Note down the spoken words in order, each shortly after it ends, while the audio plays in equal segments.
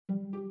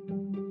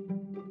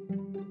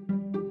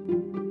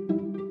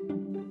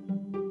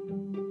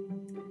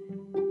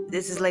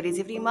This is Lady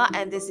Tiffany Ma,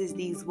 and this is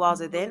These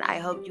Walls Are Thin. I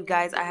hope you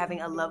guys are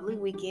having a lovely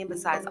weekend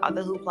besides all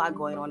the hoopla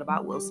going on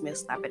about Will Smith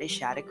slapping a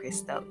shot at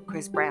Chris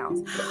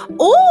Brown's.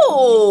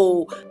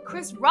 Ooh,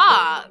 Chris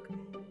Rock.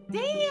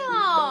 Damn.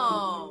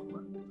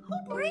 Who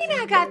brain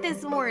I got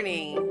this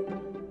morning?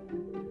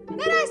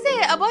 Then I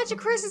said a bunch of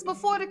Chris's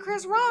before the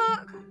Chris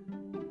Rock.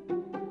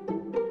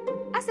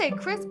 I said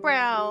Chris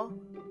Brown,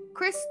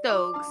 Chris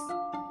Stokes.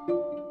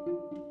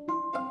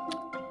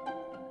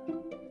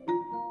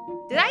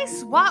 Did I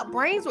swap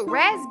brains with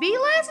Raz B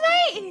last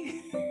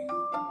night?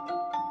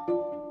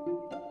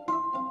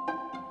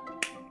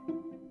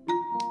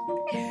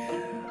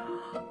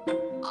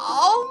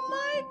 Oh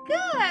my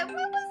God,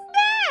 what was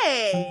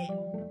that?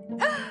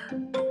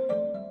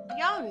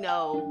 Y'all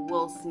know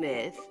Will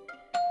Smith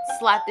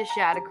slapped the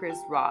shot at Chris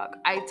Rock.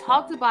 I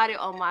talked about it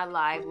on my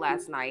live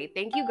last night.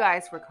 Thank you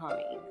guys for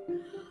coming.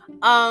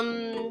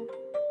 I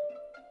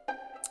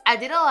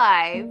did a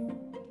live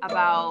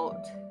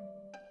about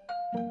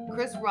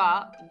Chris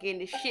Rock getting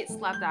the shit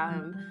slapped out of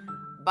him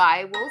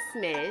by Will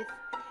Smith,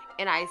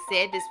 and I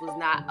said this was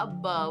not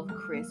above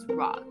Chris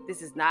Rock.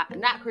 This is not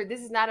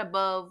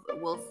above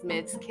Will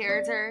Smith's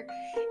character,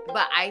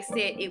 but I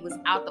said it was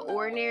out the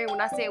ordinary.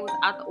 When I say it was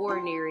out the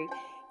ordinary,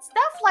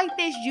 stuff like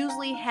this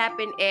usually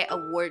happen at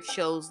award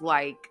shows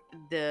like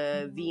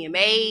the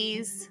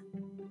VMAs.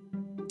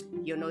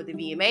 You know what the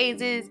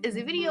VMAs is? It's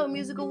a Video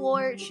Music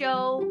Award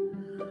show.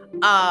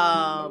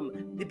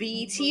 The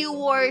BET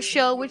Award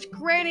show, which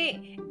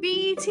granted,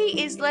 BET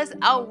is less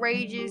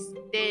outrageous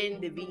than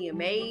the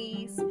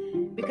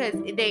VMAs because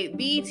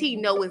BET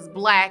know it's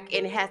black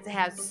and it has to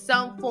have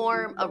some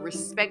form of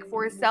respect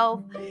for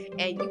itself,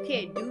 and you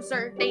can't do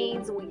certain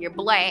things when you're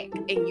black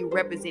and you're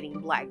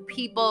representing black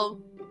people.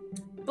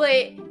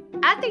 But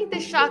I think the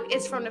shock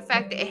is from the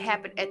fact that it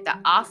happened at the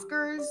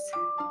Oscars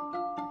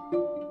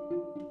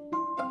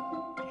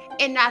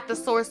and not the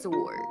Source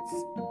Awards.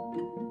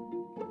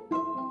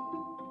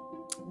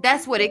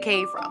 That's what it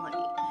came from, honey.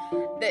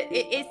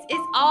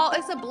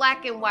 It's a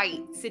black and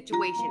white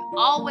situation.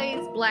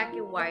 Always black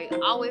and white.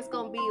 Always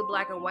gonna be a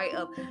black and white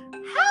of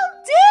how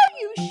dare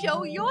you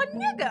show your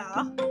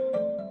nigga.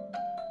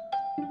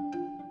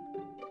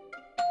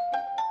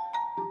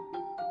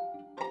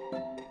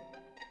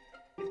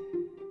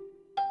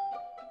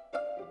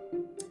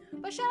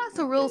 But shout out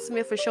to Will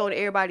Smith for showing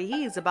everybody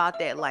he's about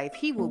that life.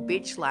 He will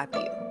bitch slap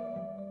you.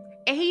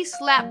 And he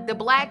slapped the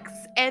blacks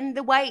and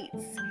the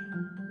whites.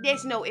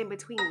 There's no in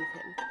between with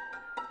him.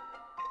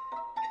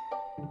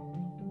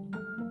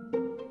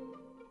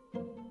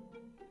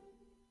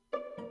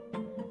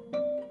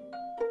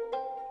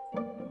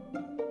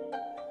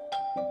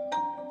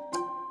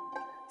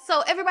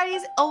 So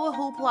everybody's over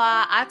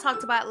hoopla. I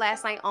talked about it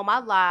last night on my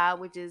live,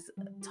 which is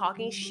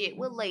talking shit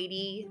with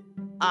Lady.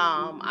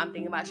 I'm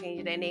thinking about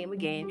changing that name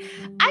again.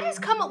 I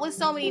just come up with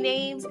so many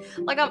names.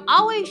 Like, I'm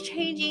always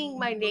changing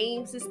my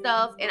names and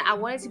stuff, and I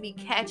want it to be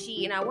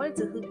catchy, and I wanted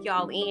to hook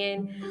y'all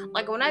in.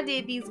 Like, when I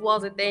did These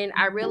Walls Are Thin,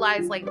 I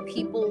realized, like,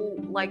 people,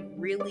 like,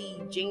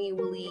 really,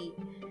 genuinely,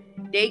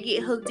 they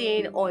get hooked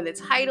in on the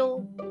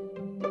title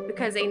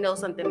because they know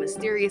something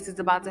mysterious is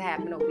about to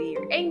happen over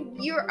here. And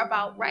you're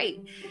about right.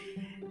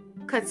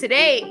 Because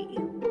today,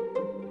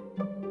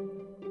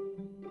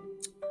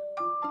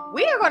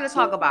 we are going to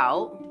talk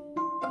about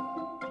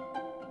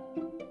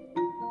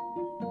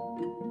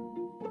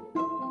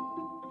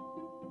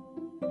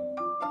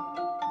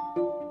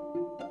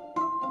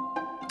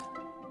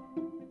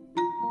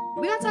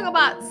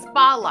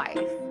spa life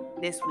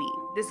this week.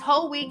 This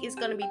whole week is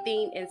going to be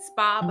themed in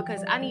spa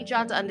because I need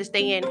y'all to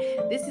understand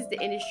this is the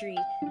industry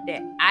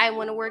that I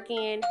want to work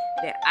in,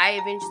 that I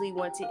eventually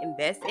want to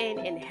invest in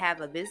and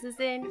have a business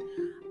in.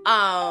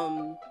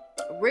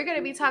 We're going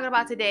to be talking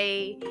about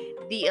today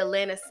the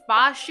Atlanta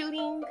spa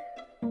shooting.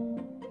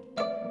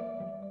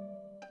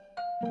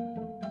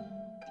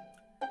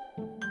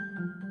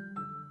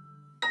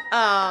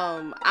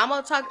 I'm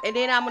gonna talk, and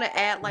then I'm gonna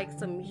add like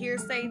some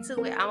hearsay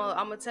to it. I'm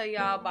gonna tell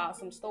y'all about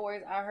some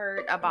stories I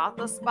heard about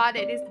the spot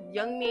that this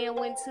young man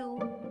went to.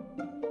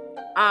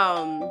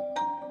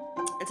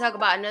 And talk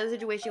about another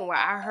situation where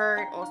I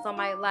heard on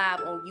somebody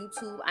live on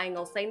YouTube. I ain't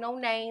gonna say no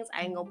names.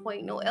 I ain't gonna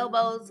point no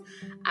elbows.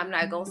 I'm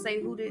not gonna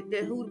say who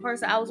the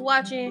person I was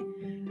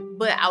watching,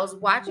 but I was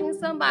watching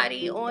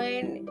somebody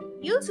on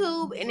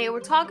YouTube, and they were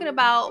talking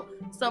about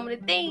some of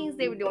the things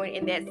they were doing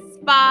in that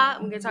spa.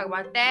 We're gonna talk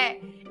about that.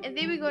 And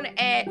then we're going to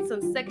add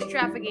some sex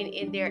trafficking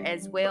in there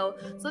as well.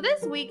 So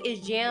this week is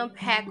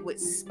jam-packed with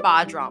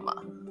spa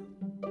drama.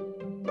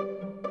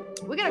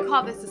 We're going to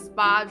call this the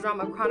Spa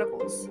Drama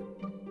Chronicles.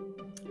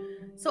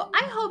 So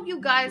I hope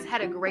you guys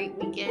had a great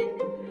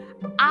weekend.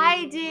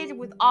 I did,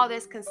 with all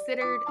this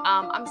considered.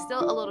 I'm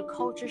still a little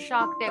culture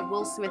shocked that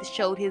Will Smith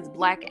showed his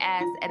black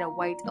ass at a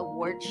white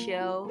award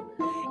show.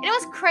 And it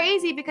was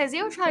crazy because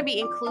they were trying to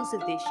be inclusive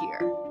this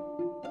year.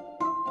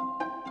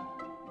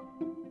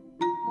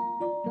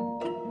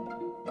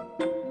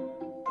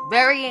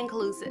 Very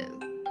inclusive.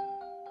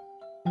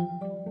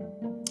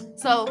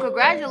 So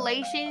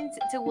congratulations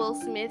to Will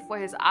Smith for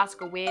his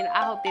Oscar win.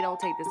 I hope they don't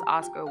take this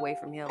Oscar away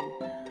from him.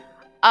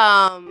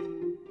 But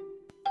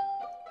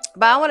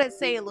I want to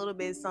say a little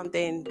bit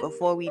something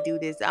before we do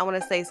this. I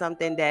want to say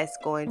something that's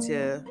going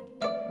to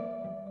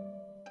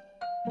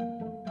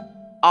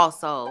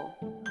also,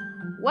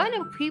 one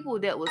of the people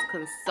that was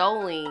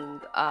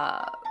consoling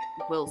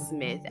Will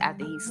Smith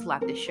after he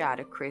slapped the shot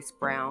of Chris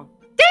Brown.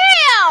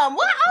 Damn!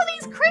 What are all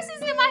these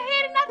Chris's in my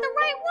head and not the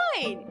right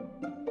one?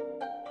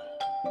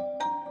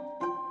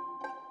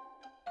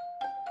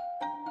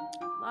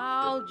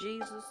 Oh,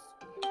 Jesus.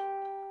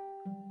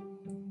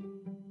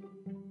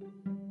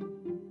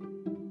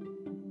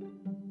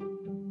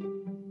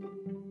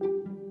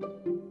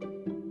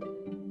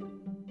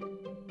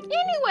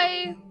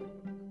 Anyway,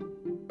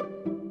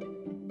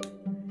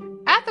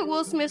 after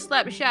Will Smith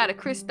slapped a shot at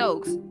Chris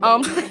Stokes,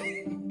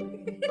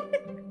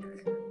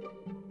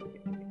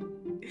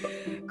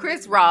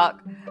 Chris Rock,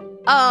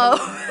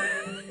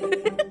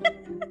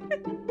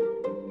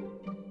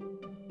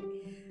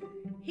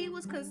 he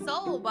was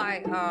consoled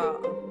by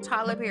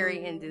Tyler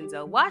Perry and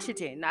Denzel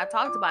Washington. And I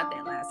talked about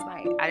that last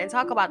night. I didn't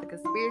talk about the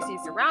conspiracy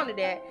surrounding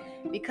that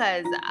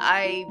because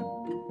I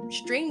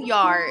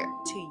StreamYard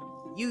to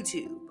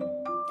YouTube.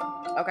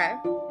 Okay.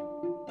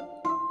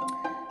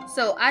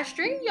 So I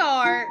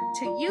StreamYard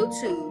to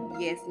YouTube.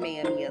 Yes,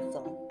 ma'am. Yes,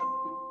 sir.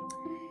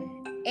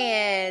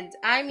 And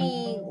I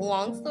mean,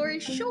 long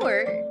story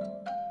short,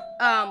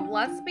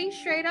 let's be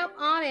straight up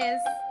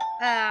honest.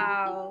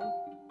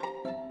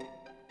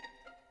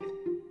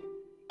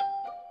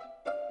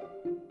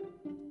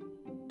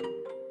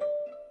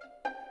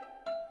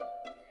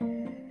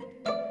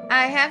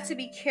 I have to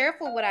be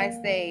careful what I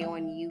say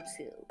on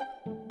YouTube.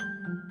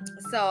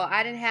 So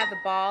I didn't have the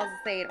balls to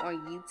say it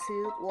on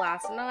YouTube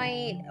last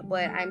night,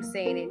 but I'm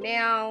saying it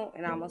now,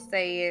 and I'm gonna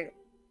say it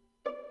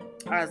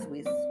as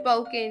we've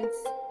spoken.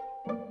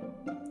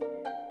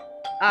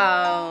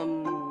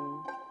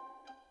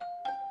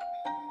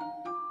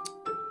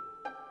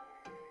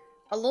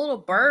 A little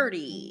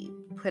birdie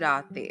put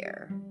out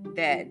there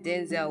that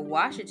Denzel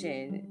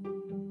Washington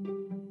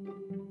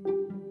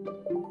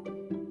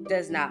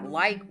does not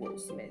like Will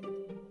Smith.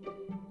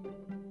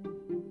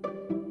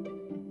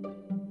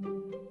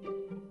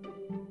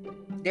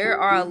 There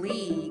are a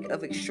league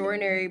of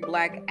extraordinary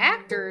black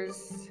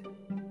actors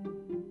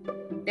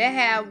that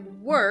have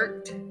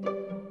worked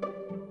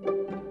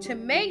to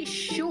make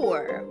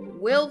sure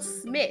Will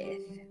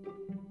Smith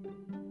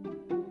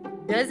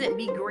doesn't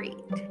be great.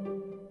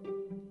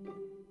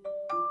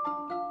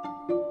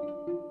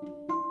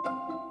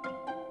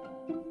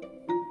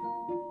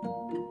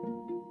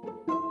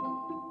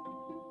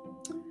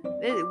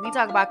 We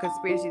talk about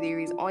conspiracy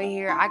theories on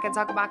here. I can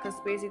talk about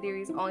conspiracy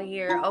theories on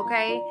here,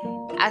 okay?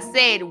 I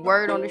said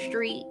word on the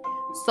street.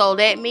 So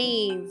that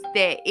means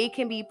that it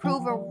can be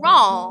proven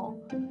wrong.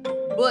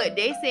 But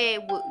they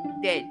said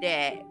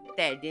that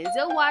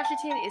Denzel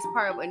Washington is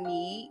part of a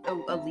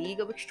league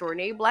of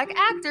extraordinary black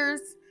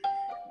actors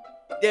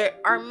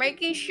that are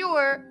making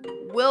sure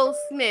Will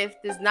Smith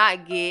does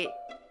not get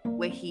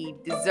what he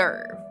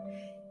deserves.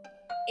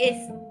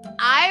 It's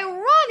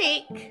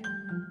ironic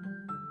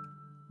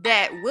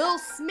that Will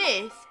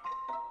Smith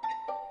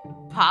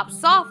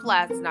pops off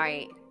last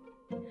night,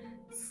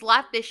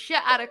 slapped the shit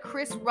out of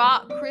Chris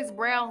Rock, Chris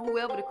Brown,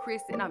 whoever the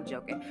Chris, and I'm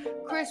joking.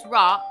 Chris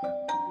Rock,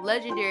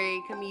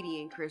 legendary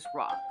comedian Chris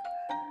Rock,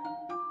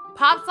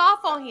 pops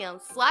off on him,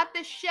 slapped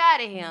the shit out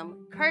of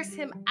him, cursed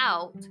him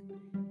out,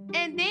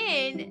 and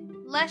then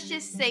let's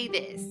just say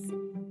this.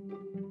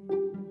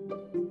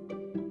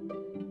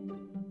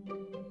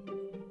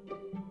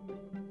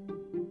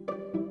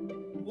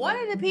 One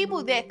of the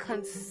people that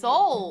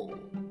consoled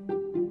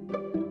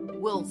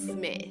Will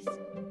Smith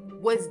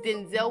was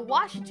Denzel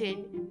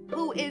Washington,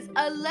 who is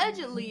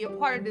allegedly a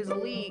part of this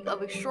league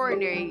of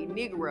extraordinary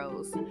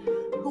Negroes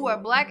who are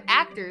black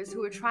actors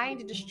who are trying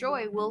to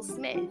destroy Will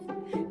Smith.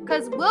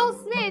 Because Will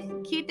Smith,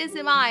 keep this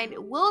in mind,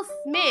 Will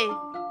Smith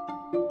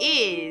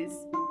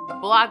is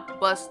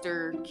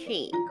blockbuster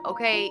king,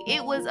 okay?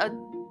 It was a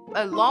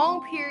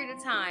long period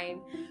of time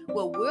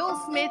where Will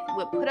Smith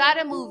would put out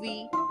a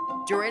movie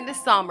during the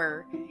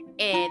summer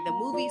and the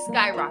movie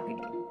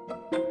skyrocketed.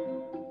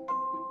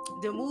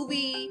 The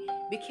movie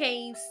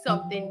became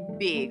something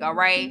big, all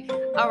right?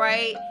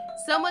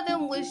 Some of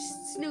them was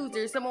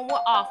snoozers, some of them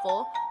were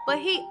awful, but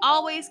he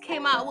always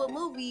came out with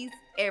movies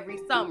every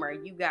summer.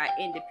 You got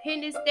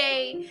Independence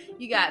Day,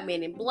 you got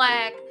Men in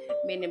Black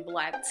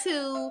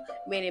 2,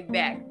 Men in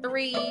Black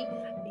 3,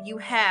 you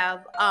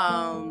have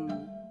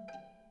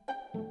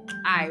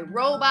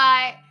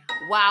iRobot,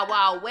 Wild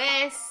Wild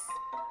West.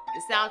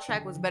 The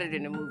soundtrack was better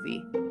than the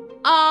movie.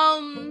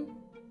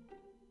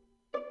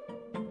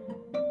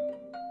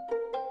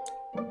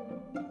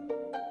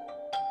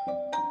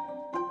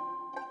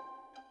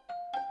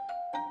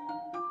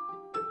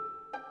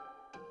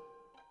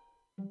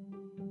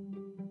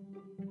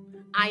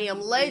 I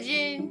Am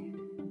Legend.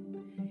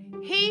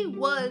 He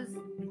was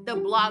the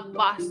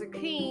blockbuster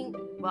king.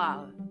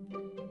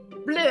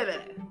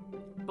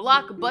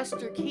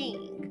 Blockbuster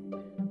king.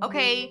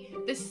 Okay?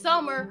 The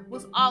summer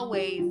was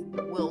always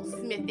Will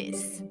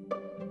Smith's.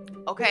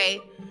 Okay?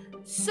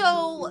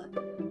 So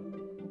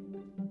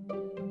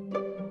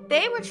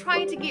they were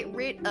trying to get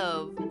rid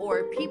of,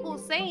 or people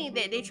saying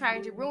that they're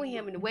trying to ruin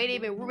him, and the way they've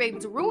been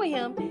able to ruin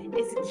him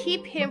is to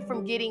keep him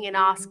from getting an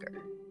Oscar.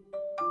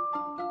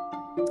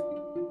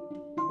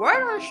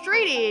 Word on the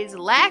street is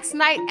last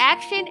night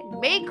action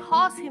may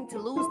cause him to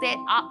lose that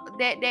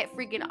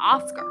freaking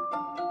Oscar.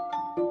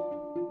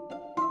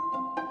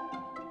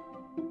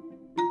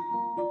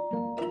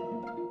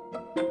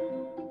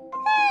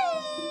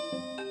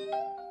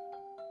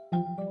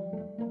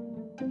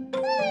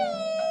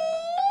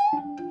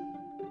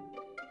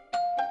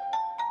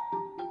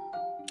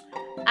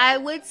 I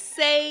would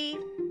say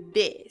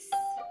this.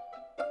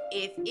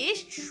 If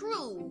it's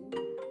true,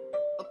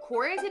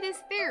 according to this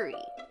theory,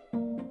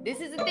 this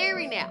is a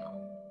theory now.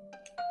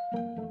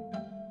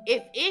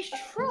 If it's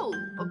true,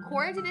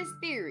 according to this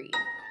theory,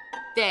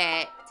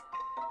 that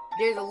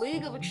there's a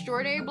League of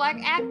Extraordinary Black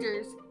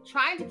Actors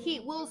trying to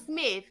keep Will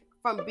Smith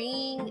from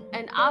being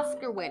an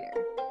Oscar winner,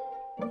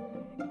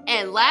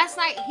 and last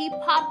night he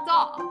popped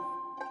off,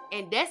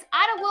 and that's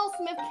out of Will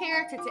Smith's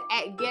character to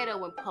act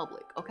ghetto in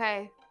public,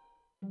 okay?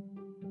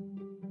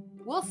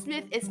 Will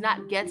Smith is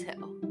not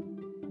ghetto,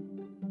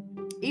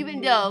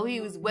 even though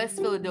he was West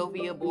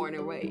Philadelphia born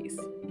and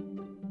raised.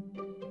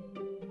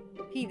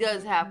 He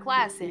does have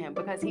class to him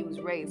because he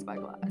was raised by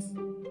class.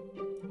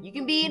 You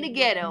can be in the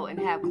ghetto and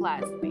have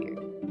class, period.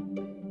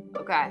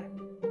 Okay?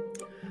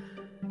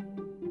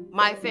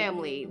 My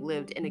family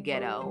lived in the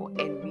ghetto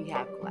and we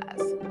have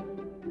class.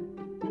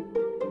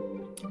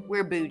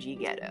 We're bougie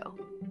ghetto.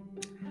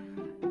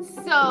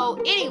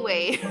 So,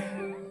 anyway.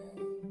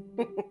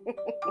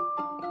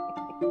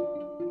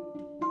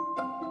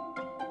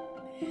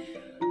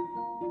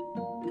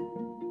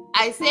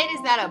 I said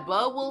it's not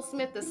above Will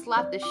Smith to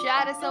slap the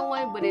shot at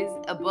someone, but it's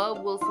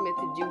above Will Smith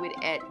to do it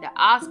at the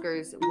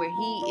Oscars, where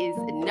he is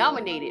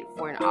nominated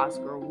for an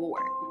Oscar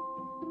award.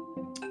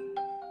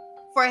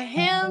 For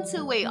him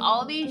to wait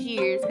all these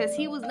years, because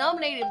he was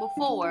nominated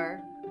before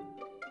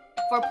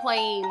for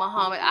playing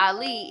Muhammad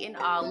Ali in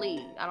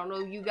Ali. I don't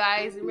know if you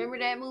guys remember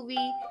that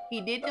movie.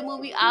 He did the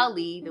movie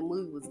Ali. The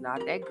movie was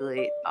not that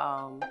good.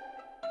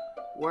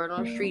 Word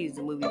on the street is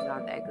the movie's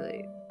not that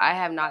good. I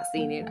have not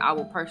seen it. I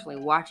will personally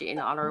watch it in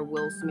honor of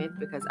Will Smith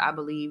because I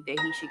believe that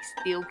he should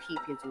still keep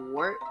his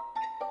word.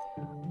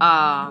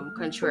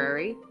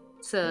 Contrary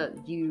to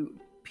you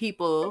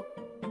people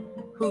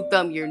who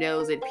thumb your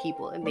nose at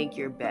people and think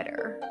you're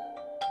better.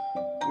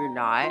 You're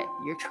not.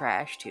 You're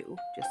trash too,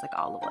 just like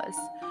all of us.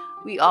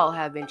 We all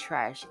have been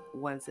trash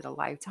once in a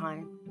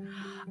lifetime.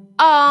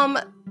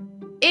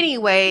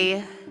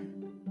 Anyway,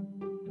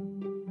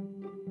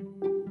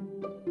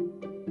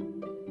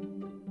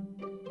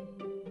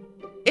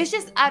 it's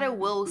just out of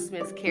Will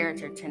Smith's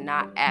character to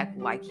not act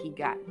like he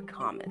got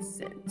common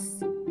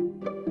sense.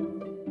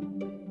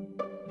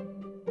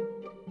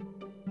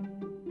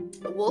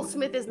 Will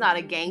Smith is not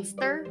a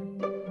gangster.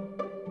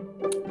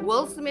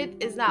 Will Smith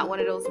is not one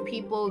of those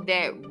people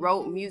that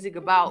wrote music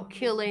about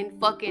killing,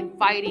 fucking,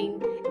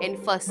 fighting, and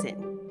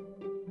fussing.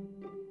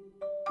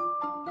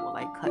 Well,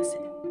 like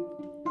cussing.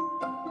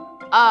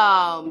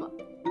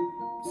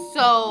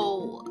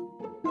 So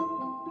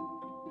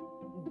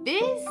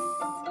this,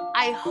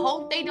 I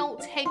hope they don't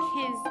take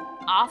his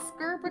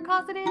Oscar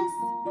because of this.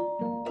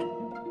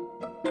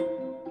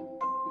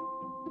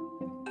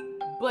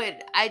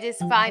 But I just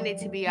find it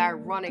to be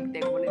ironic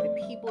that one of the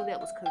people that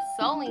was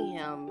consoling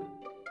him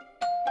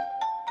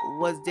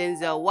was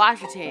Denzel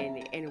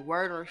Washington. And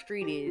word on the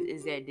street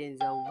is that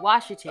Denzel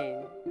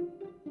Washington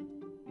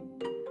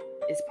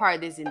is part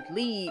of this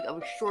league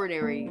of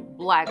extraordinary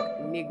Black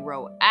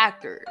Negro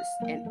actors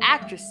and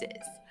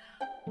actresses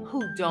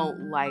who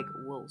don't like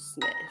Will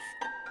Smith.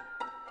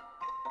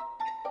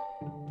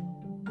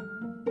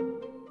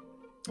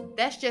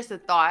 That's just a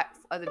thought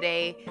of the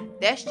day.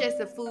 That's just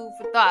a food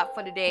for thought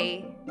for the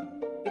day.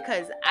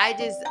 Because I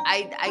didn't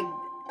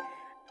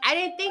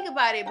think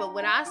about it, but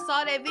when I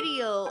saw that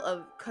video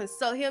of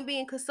him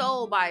being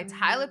consoled by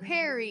Tyler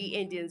Perry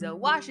and Denzel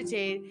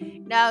Washington,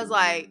 and I was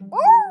like,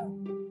 "Ooh,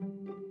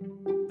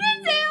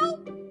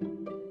 Denzel!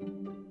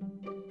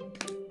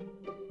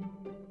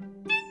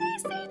 Didn't they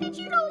say that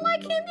you don't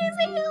like him,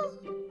 Denzel?"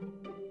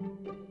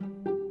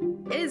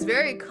 It is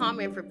very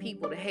common for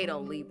people to hate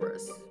on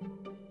Libras.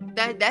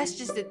 That's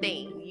just the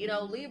thing. You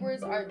know,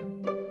 Libras are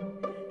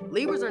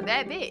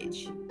that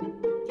bitch.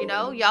 You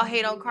know, y'all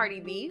hate on Cardi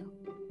B.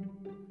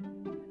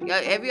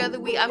 Every other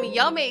week, I mean,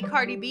 y'all made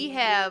Cardi B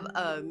have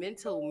a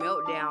mental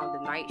meltdown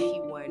the night she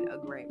won a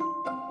Grammy.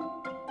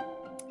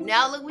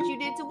 Now look what you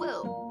did to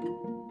Will.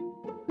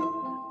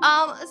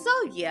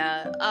 So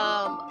yeah,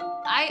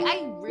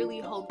 I really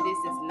hope this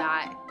does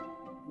not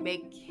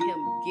make him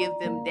give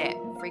them that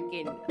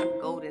freaking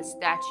golden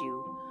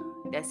statue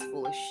that's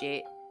full of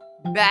shit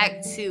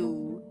back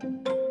to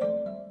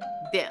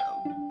them.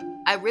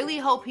 I really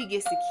hope he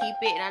gets to keep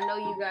it. And I know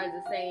you guys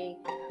are saying,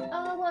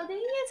 "Oh, well, then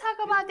you can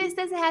talk about this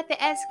doesn't have to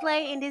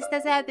escalate and this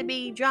doesn't have to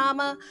be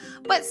drama."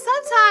 But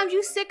sometimes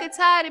you sick and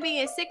tired of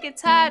being sick and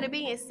tired of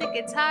being sick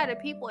and tired of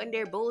people and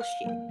their bullshit.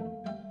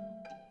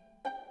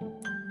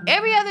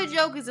 Every other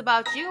joke is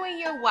about you and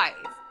your wife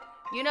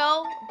you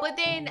know? But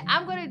then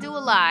I'm going to do a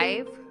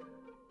live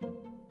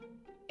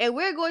and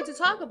we're going to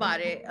talk about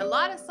it. A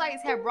lot of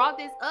sites have brought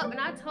this up and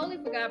I totally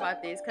forgot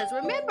about this because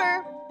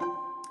remember,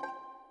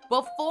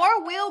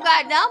 before Will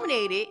got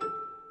nominated,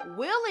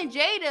 Will and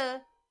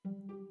Jada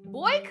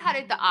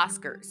boycotted the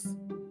Oscars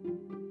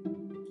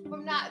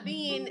from not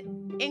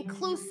being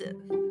inclusive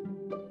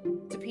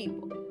to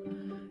people.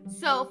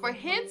 So for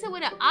him to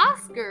win an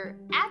Oscar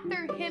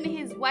after him and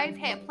his wife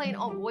had planned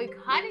on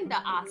boycotting the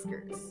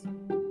Oscars,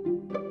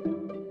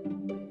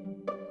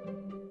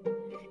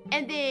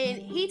 and then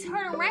he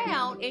turned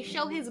around and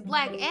showed his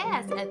black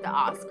ass at the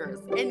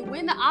Oscars and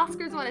win the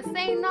Oscars on the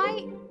same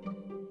night,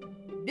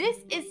 this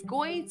is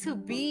going to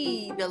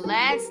be the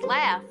last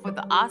laugh for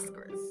the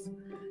Oscars.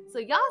 So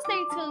y'all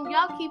stay tuned.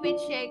 Y'all keep in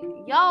check.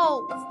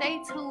 Y'all stay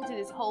tuned to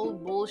this whole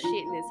bullshit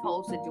and this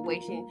whole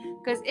situation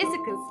because it's a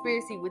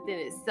conspiracy within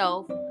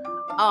itself.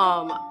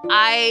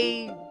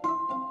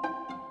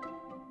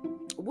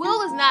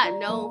 Will is not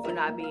known for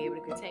not being able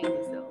to contain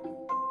himself.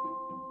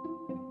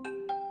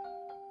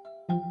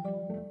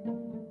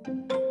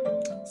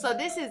 So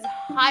this is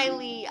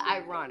highly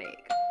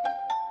ironic.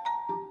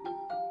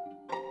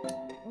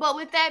 But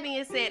with that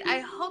being said, I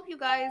hope you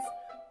guys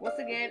once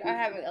again are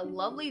having a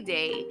lovely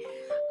day.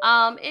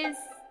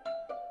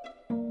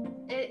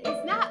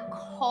 It's not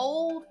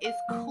cold, it's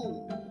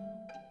cool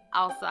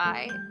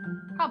outside.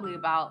 Probably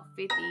about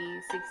 50,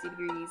 60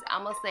 degrees.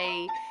 I'm gonna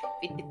say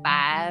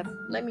 55.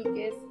 Let me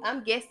guess.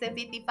 I'm guessing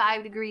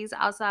 55 degrees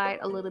outside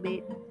a little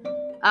bit.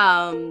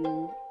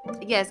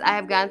 Yes, I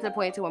have gotten to the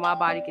point to where my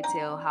body can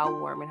tell how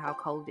warm and how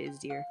cold it is,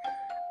 dear.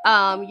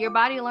 Your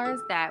body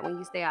learns that when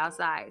you stay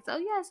outside. So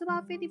yeah, it's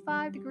about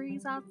 55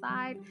 degrees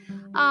outside.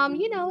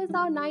 It's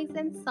all nice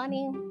and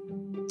sunny.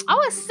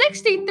 Oh, it's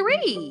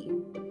 63.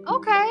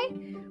 Okay.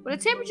 But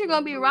the temperature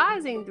going to be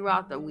rising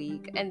throughout the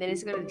week, and then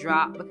it's going to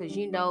drop because,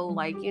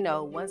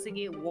 once it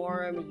get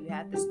warm, you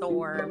have the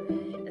storm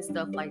and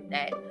stuff like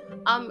that.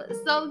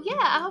 So yeah,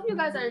 I hope you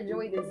guys are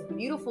enjoying this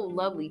beautiful,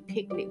 lovely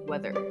picnic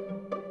weather.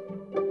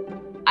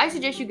 I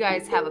suggest you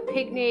guys have a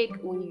picnic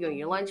when you go on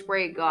your lunch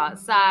break, go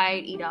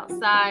outside, eat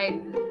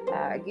outside,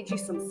 get you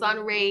some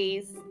sun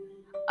rays,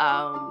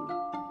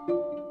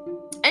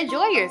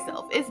 enjoy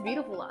yourself. It's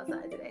beautiful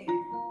outside today.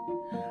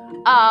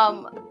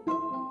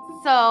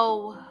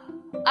 So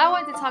I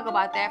wanted to talk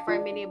about that for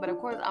a minute, but of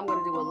course I'm going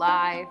to do a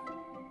live.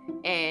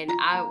 And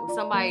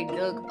somebody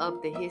dug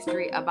up the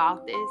history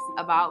about this,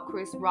 about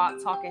Chris Rock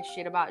talking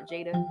shit about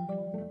Jada.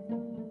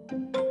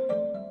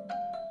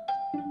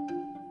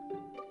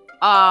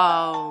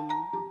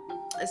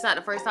 It's not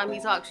the first time he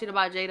talked shit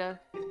about Jada.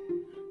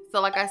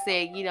 So like I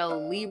said,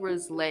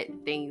 Libras let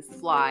things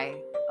fly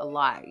a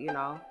lot,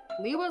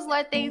 Libras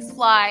let things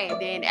fly,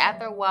 and then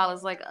after a while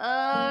it's like,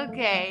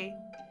 okay,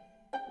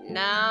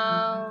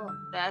 no,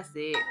 that's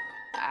it.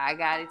 I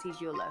gotta teach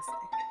you a lesson.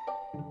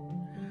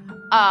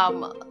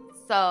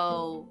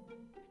 So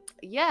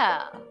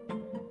yeah.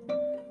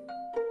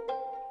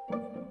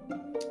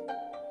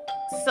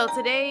 So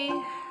today,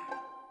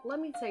 let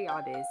me tell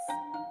y'all this.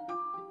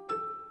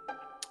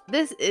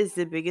 This is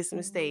the biggest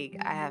mistake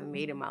I have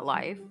made in my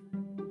life.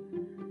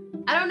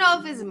 I don't know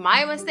if it's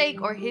my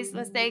mistake or his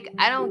mistake.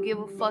 I don't give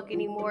a fuck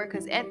anymore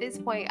because at this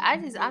point,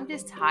 I'm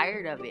just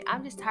tired of it.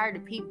 I'm just tired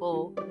of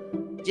people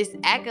just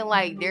acting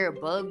like they're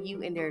above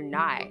you and they're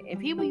not. And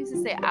people used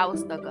to say I was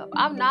stuck up.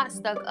 I'm not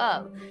stuck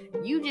up.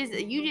 You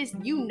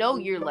know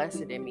you're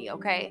lesser than me,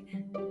 okay?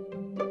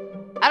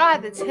 I don't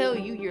have to tell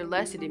you you're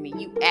lesser than me.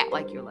 You act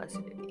like you're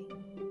lesser than me.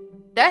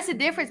 That's the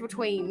difference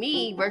between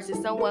me versus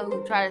someone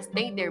who tries to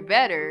think they're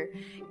better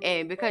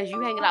and because you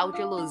hanging out with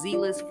your little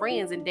Z-list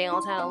friends in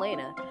downtown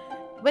Atlanta.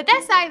 But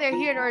that's neither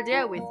here nor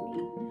there with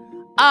me.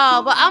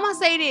 But I'm gonna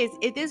say this: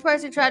 if this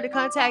person tried to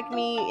contact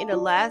me in the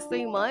last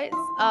 3 months,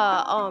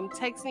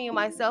 text me on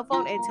my cell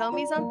phone and tell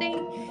me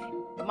something,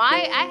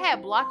 I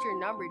had blocked your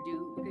number,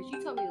 dude, because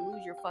you told me to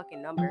lose your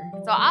fucking number,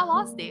 so I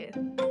lost it.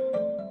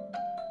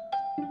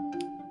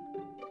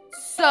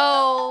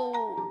 So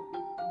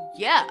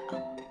yeah.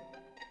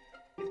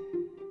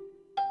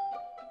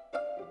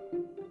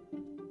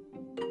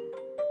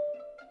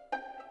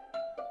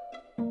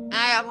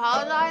 I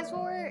apologize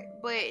for it,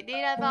 but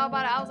then I thought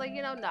about it. I was like,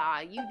 nah,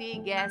 you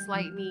did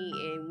gaslight me,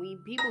 and when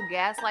people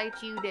gaslight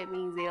you, that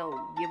means they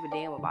don't give a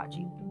damn about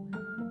you.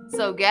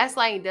 So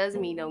gaslighting does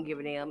mean don't give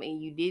a damn,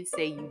 and you did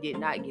say you did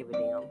not give a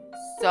damn.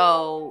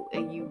 So,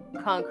 and you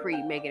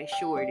concrete making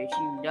sure that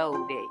you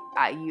know that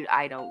I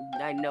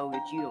know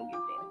that you don't give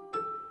a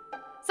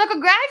damn. So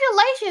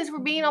congratulations for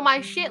being on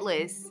my shit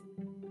list.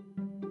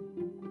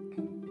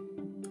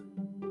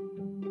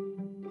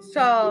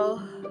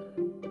 So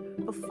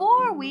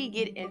before we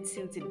get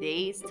into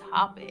today's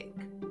topic,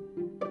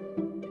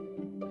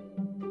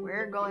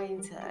 we're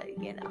going to,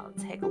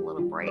 take a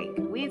little break.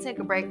 We didn't take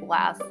a break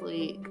last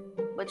week,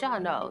 but y'all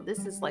know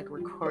this is like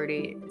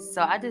recorded.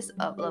 So I just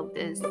upload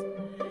this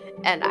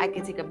and I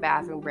can take a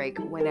bathroom break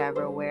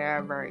whenever,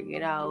 wherever,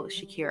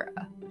 Shakira.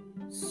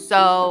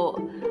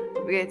 So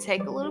We're going to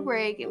take a little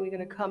break and we're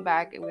going to come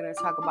back and we're going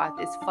to talk about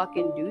this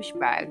fucking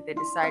douchebag that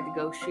decided to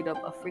go shoot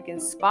up a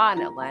freaking spa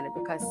in Atlanta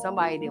because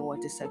somebody didn't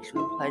want to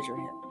sexually pleasure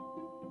him.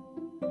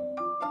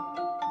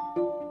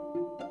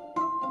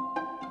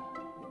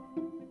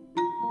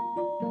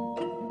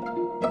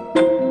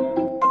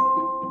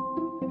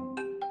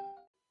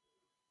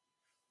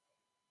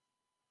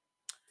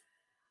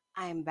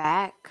 I'm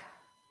back.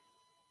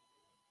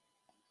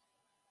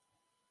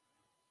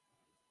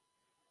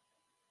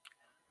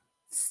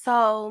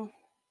 So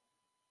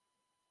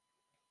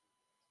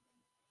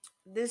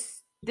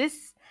this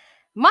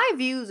my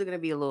views are gonna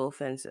be a little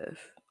offensive.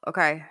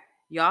 Okay.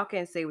 Y'all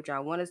can say what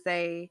y'all want to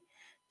say.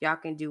 Y'all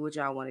can do what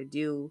y'all want to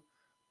do.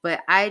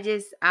 But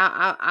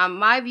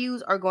my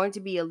views are going to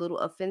be a little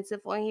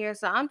offensive on here.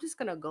 So I'm just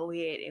gonna go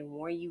ahead and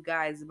warn you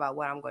guys about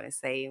what I'm gonna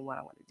say and what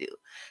I want to do.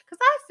 Cause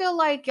I feel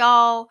like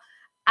y'all,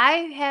 I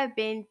have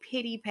been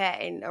pity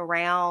patting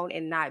around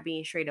and not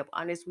being straight up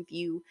honest with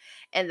you.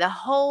 And the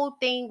whole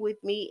thing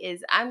with me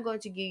is I'm going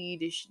to give you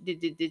the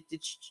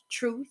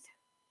truth.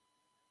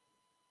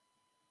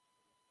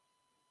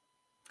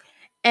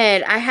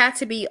 And I had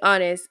to be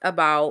honest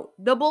about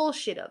the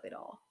bullshit of it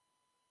all.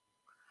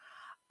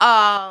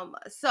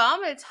 So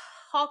I'm gonna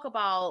talk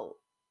about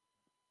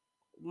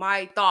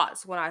my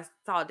thoughts when I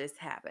saw this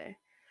happen.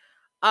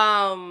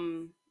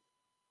 Um,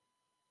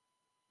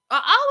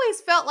 I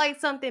always felt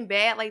like something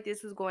bad like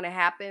this was going to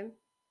happen.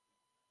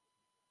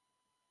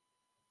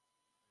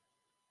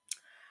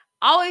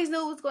 I always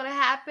knew it was going to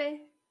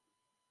happen.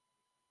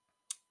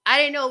 I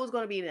didn't know it was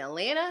going to be in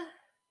Atlanta,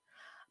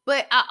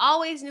 but I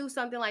always knew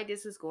something like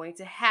this was going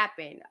to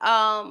happen.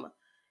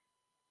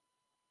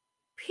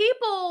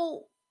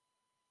 People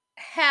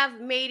have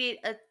made it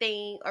a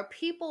thing, or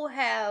people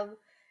had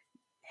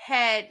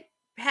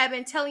have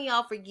been telling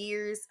y'all for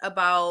years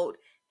about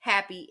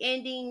happy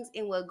endings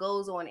and what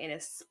goes on in a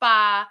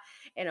spa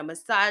and a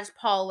massage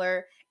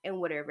parlor and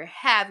whatever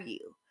have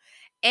you.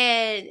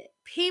 And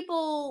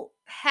people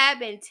have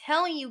been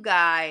telling you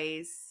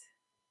guys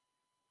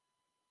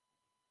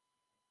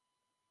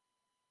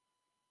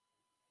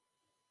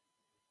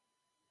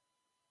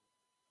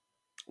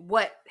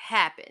what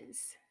happens.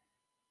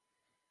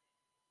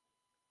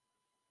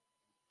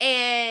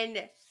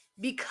 And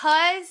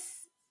because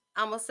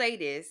I'm going to say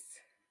this,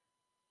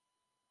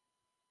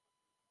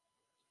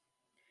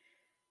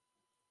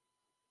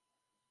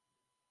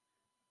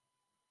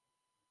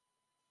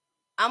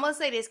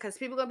 because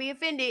people are going to be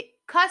offended.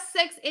 Because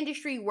sex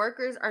industry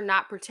workers are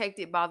not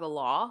protected by the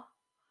law.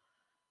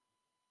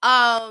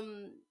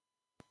 Um,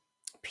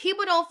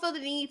 People don't feel the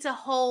need to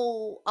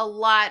hold a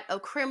lot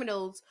of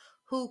criminals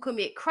who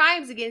commit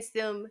crimes against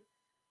them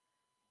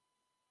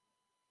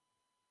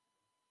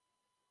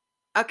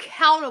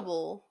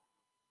accountable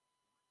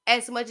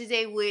as much as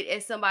they would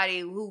as somebody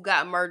who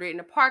got murdered in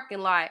a parking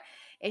lot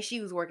and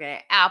she was working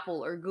at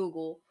Apple or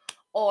Google,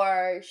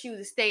 or she was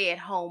a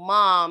stay-at-home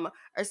mom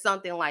or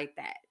something like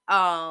that.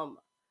 I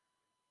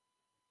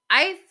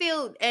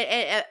feel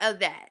of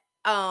that.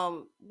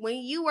 When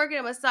you work in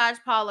a massage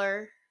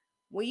parlor,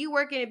 when you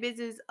work in a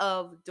business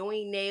of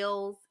doing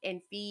nails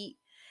and feet,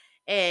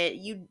 and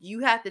you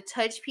have to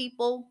touch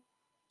people,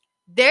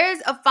 there's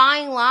a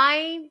fine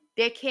line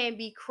that can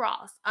be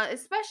crossed,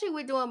 especially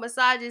with doing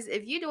massages.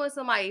 If you're doing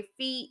somebody's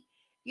feet,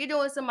 you're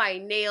doing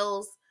somebody's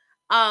nails.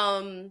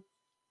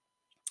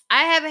 I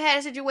haven't had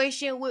a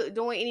situation with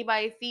doing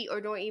anybody's feet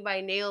or doing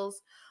anybody's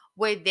nails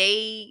where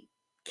they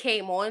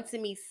came on to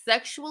me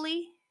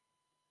sexually,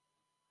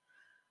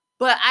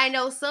 but I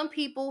know some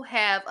people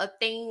have a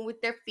thing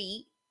with their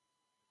feet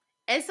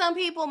and some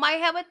people might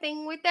have a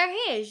thing with their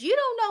hands. You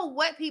don't know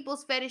what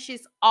people's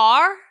fetishes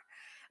are,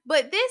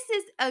 but this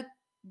is a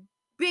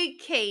big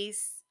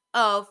case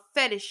of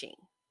fetishizing,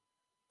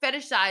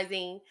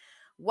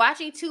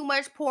 watching too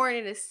much porn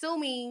and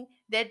assuming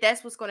that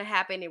that's what's going to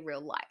happen in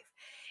real life.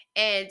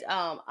 And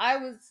I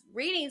was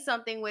reading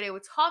something where they were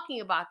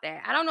talking about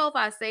that. I don't know if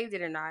I saved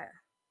it or not.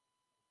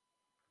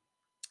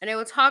 And they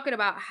were talking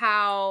about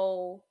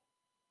how,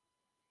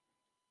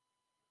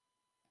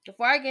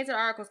 before I get into the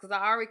articles, because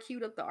I already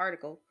queued up the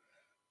article.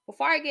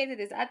 Before I get into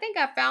this, I think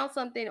I found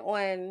something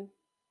on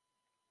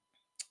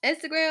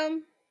Instagram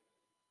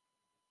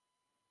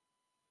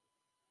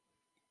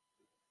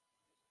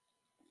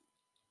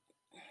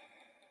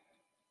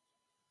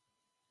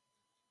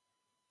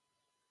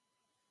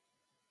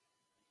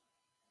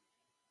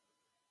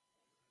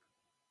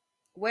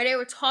where they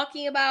were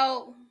talking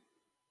about.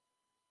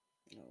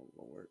 Oh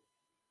Lord,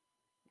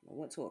 I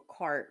went to a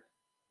cart.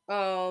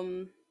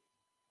 Um,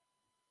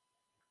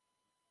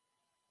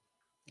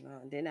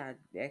 then I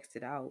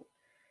exited out.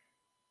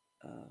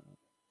 I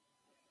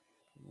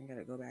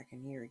gotta go back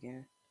in here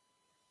again.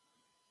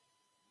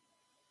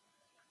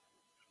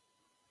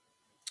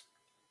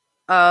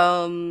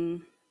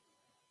 Um,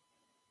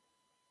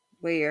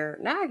 where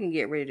now I can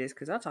get rid of this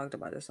because I talked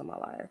about this on my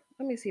live.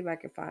 Let me see if I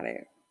can find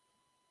it.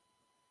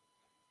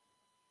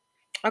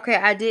 Okay,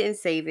 I didn't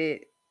save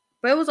it,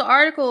 but it was an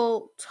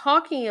article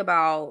talking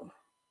about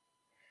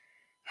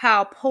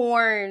how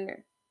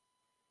porn,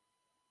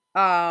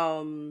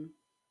 um,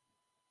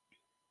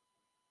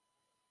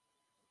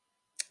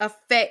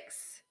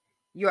 affects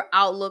your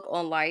outlook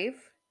on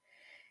life.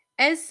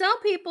 And some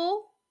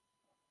people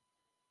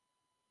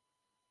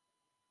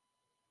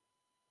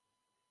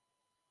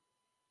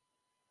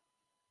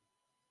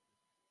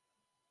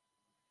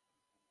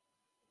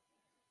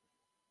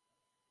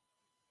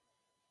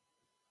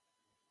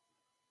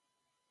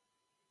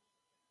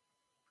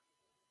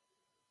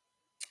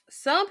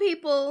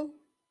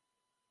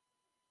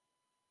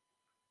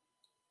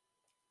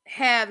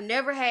have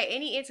never had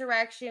any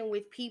interaction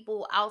with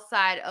people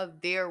outside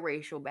of their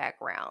racial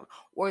background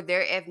or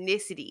their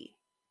ethnicity.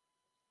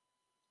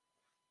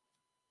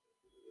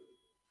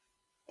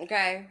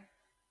 Okay.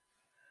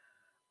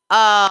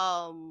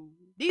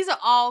 These are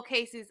all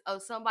cases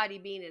of somebody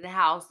being in the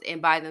house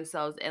and by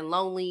themselves and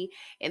lonely,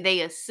 and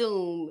they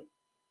assume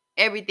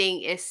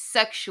everything is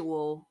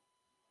sexual.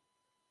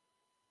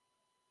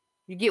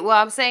 You get what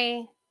I'm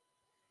saying?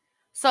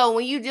 So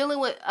when you're dealing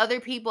with other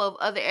people of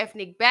other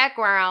ethnic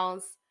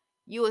backgrounds,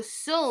 you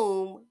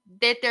assume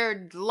that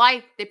they're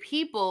like the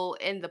people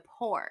in the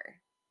porn.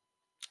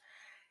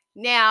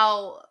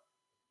 Now,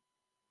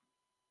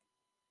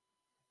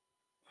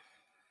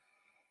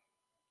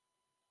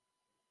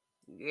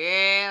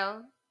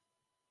 yeah,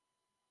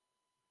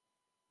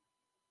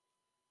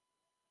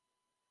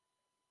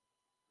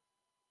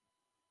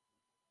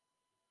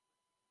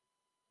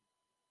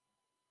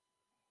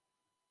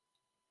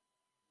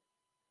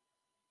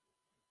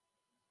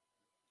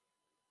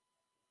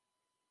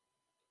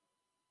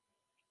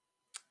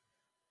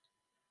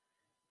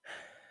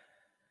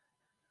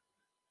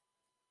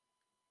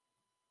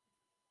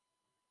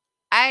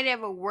 I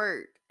never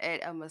worked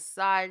at a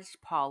massage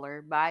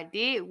parlor, but I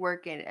did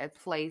work in a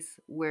place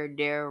where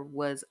there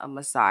was a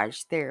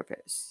massage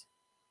therapist.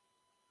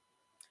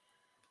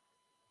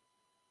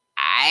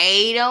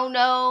 I don't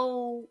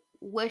know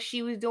what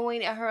she was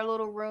doing in her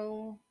little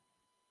room.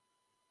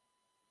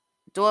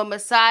 Doing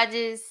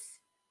massages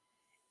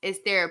is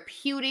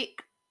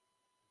therapeutic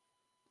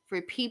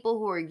for people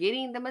who are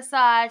getting the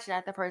massage,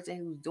 not the person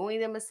who's doing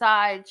the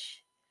massage.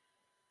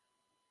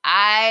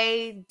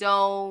 I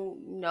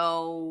don't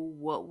know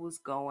what was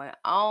going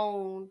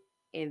on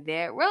in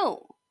that room.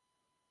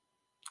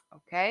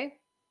 Okay.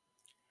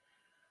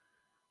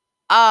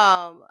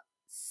 Um,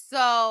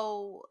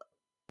 so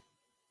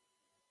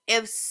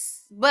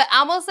but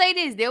I'm gonna say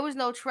this, there was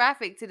no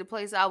traffic to the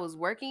place I was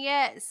working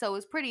at, so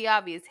it's pretty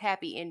obvious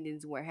happy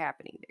endings weren't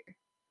happening there.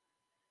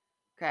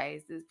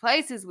 Okay, there's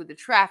places with the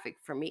traffic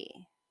for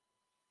me.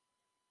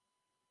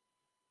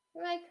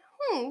 Like,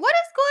 what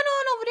is going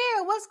on over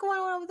there? What's going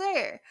on over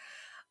there?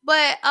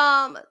 But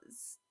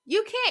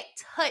you can't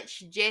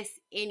touch just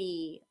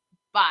any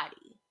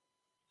body.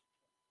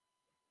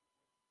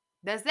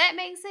 Does that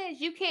make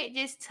sense? You can't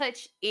just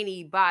touch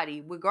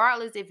anybody,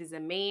 regardless if it's a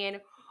man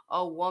or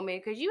a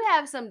woman, because you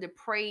have some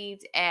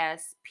depraved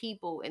ass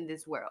people in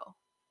this world.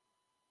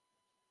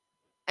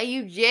 And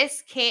you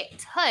just can't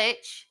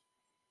touch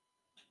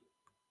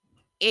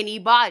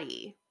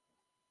anybody.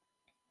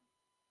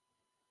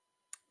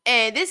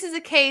 And this is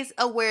a case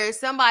of where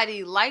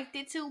somebody liked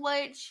it too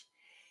much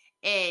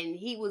and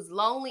he was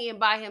lonely and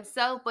by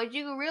himself. But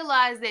you can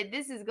realize that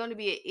this is going to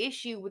be an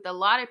issue with a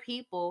lot of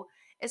people,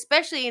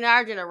 especially in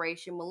our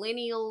generation,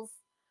 millennials,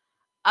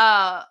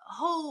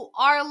 who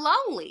are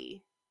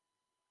lonely.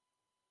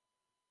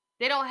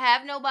 They don't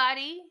have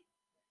nobody,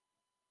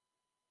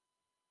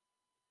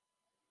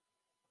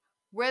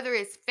 whether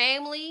it's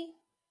family,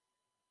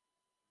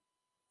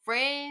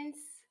 friends,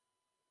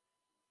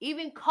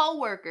 even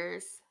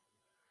coworkers.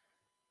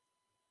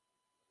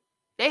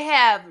 They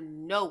have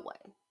no one.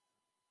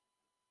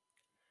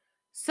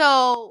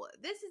 So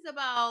this is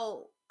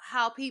about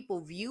how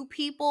people view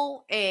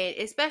people, and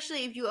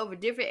especially if you have a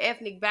different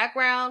ethnic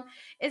background.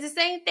 It's the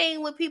same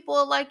thing with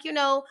people like,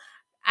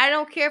 I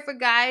don't care for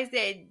guys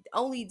that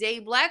only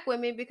date black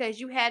women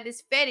because you had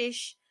this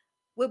fetish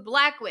with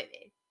black women.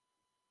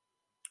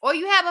 Or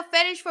you have a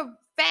fetish for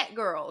fat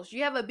girls.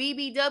 You have a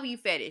BBW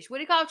fetish. What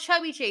do you call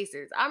chubby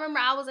chasers? I remember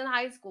I was in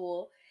high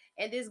school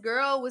and this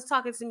girl was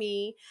talking to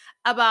me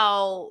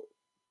about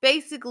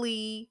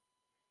basically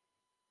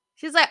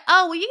she's like,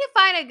 "Oh, well, you can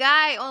find a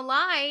guy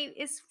online.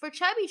 It's for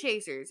chubby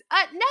chasers."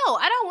 No,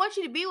 I don't want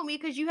you to be with me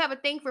because you have a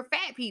thing for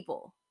fat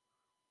people.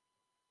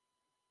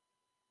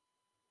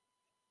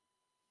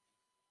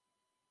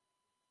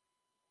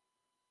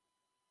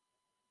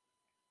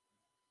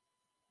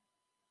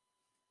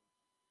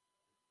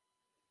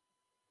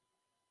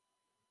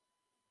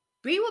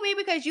 Be with me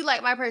because you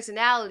like my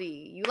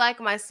personality. You like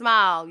my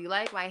smile. You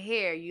like my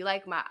hair. You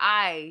like my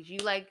eyes. You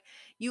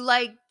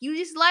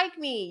just like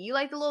me. You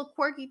like the little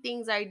quirky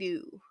things I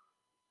do.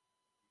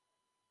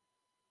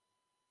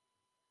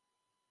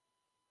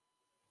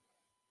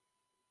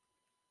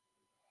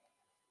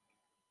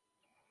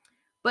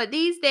 But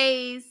these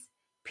days,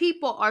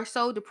 people are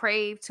so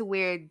depraved to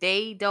where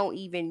they don't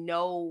even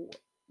know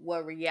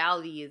what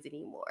reality is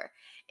anymore.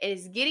 And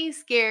it's getting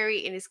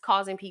scary and it's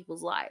causing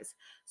people's lives.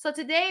 So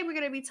today we're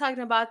going to be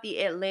talking about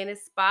the Atlanta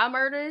spa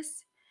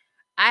murders.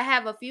 I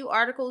have a few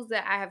articles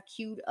that I have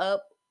queued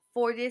up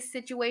for this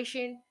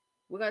situation.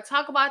 We're going to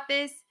talk about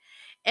this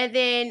And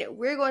then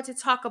we're going to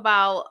talk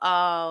about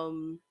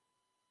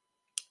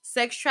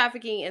sex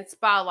trafficking and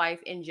spa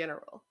life in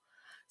general.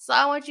 So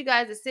I want you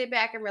guys to sit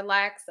back and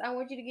relax. I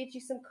want you to get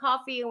you some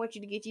coffee. I want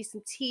you to get you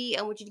some tea.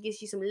 I want you to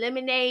get you some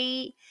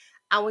lemonade.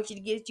 I want you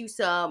to get you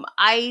some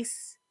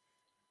ice.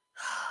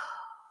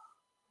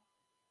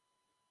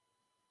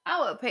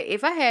 I would pay,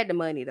 if I had the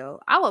money though,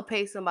 I would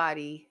pay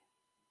somebody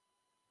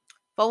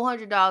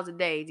 $400 a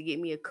day to get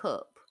me a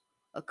cup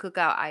of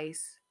cookout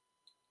ice.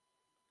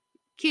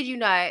 Kid you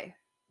not,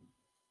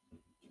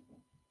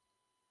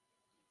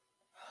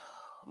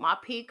 my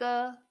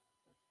pika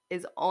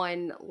is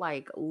on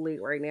like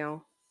lit right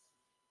now.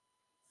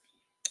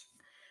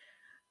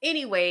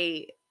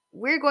 Anyway,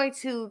 we're going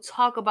to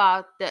talk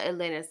about the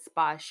Atlanta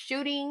spa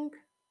shooting.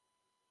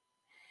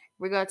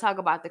 We're going to talk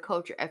about the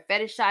culture of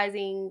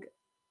fetishizing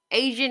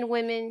Asian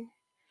women.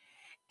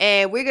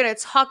 And we're going to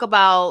talk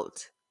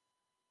about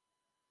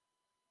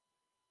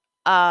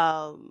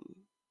um,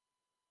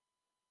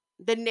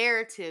 the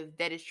narrative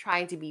that is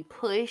trying to be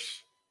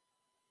pushed.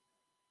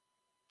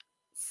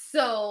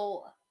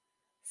 So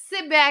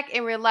sit back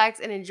and relax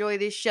and enjoy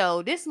this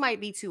show. This might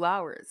be 2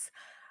 hours.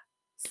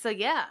 So,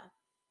 yeah.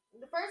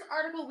 The first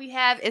article we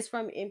have is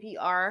from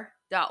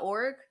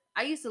NPR.org.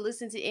 I used to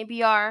listen to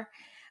NPR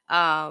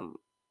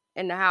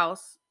in the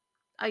house.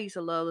 I used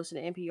to love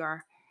listening to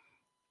NPR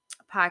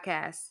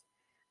podcasts.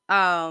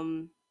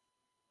 Um,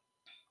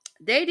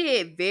 they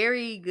did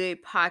very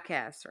good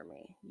podcasts for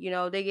me. You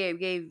know, they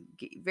gave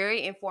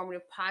very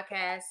informative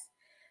podcasts.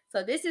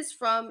 So this is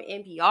from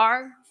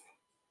NPR.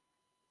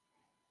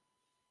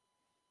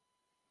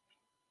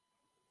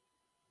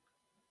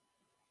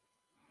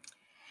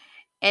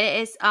 And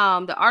it's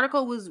the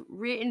article was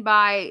written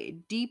by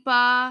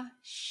Deepa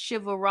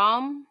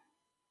Shivaram,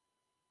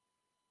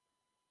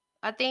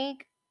 I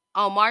think,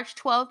 on March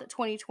 12th,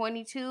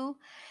 2022.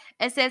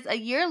 It says a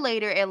year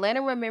later,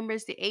 Atlanta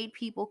remembers the 8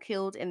 people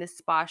killed in the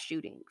spa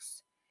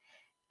shootings.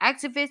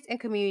 Activists and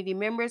community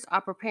members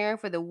are preparing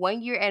for the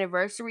 1-year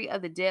anniversary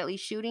of the deadly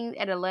shooting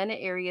at Atlanta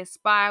area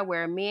spa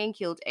where a man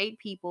killed 8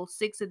 people,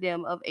 6 of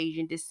them of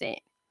Asian descent.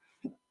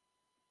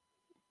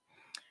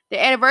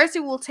 The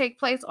anniversary will take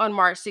place on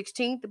March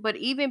 16th, but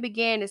even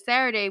began this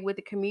Saturday with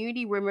the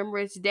Community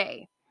Remembrance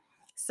Day.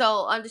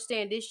 So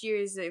understand this year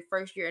is the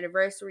first year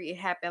anniversary. It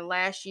happened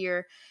last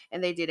year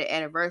and they did an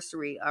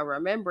anniversary, a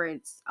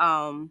remembrance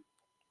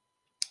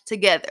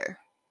together.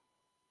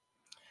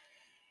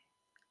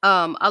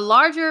 A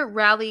larger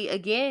rally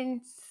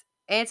against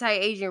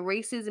anti-Asian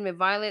racism and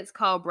violence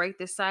called Break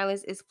the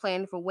Silence is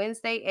planned for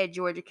Wednesday at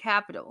Georgia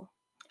Capitol.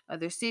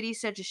 Other cities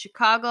such as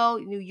Chicago,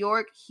 New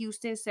York,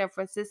 Houston, San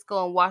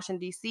Francisco, and Washington,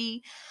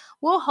 D.C.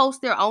 will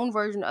host their own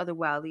version of the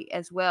rally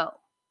as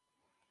well.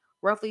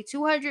 Roughly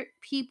 200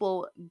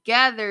 people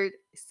gathered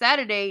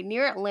Saturday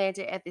near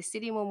Atlanta at the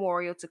city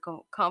memorial to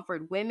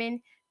comfort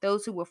women,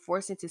 those who were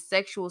forced into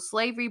sexual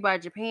slavery by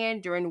Japan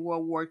during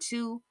World War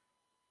II.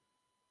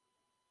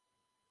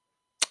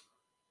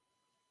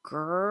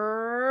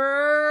 Girl.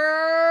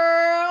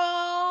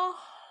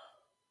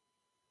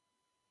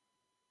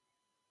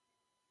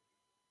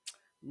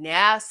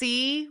 Now,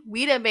 see,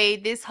 we done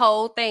made this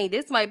whole thing.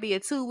 This might be a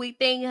 2-week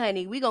thing,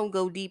 honey. We gonna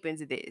go deep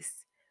into this.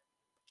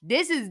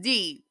 This is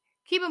deep.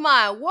 Keep in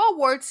mind, World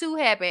War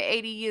II happened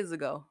 80 years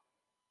ago.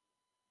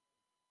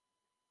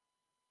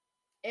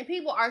 And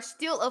people are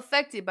still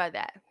affected by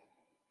that.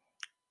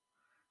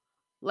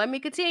 Let me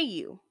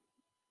continue.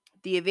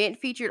 The event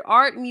featured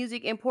art,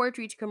 music, and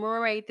poetry to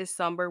commemorate this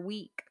somber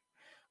week.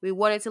 We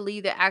wanted to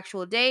leave the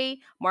actual day,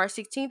 March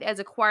 16th, as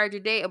a quieter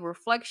day of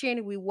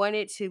reflection. We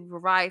wanted to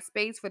provide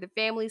space for the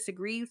families to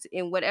grieve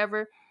in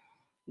whatever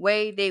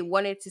way they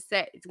wanted to,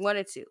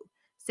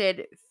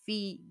 said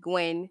Fee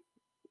Gwen,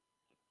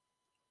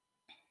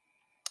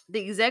 the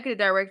executive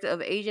director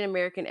of Asian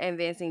American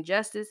Advancing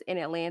Justice in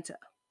Atlanta.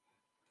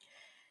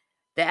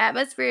 The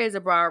atmosphere is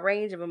a broad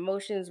range of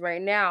emotions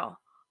right now.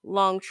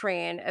 Long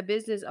Tran, a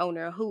business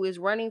owner who is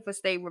running for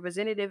state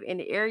representative in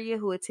the area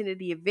who attended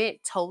the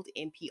event, told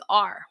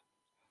NPR.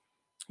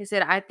 He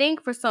said, I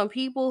think for some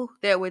people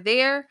that were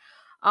there,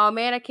 oh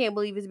man, I can't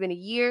believe it's been a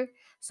year.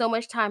 So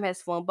much time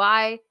has flown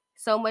by.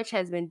 So much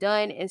has been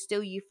done. And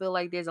still you feel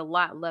like there's a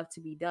lot left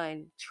to be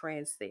done,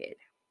 Tran said.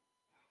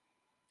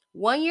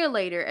 1 year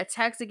later,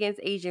 attacks against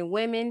Asian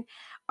women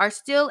are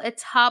still a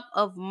top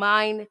of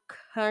mind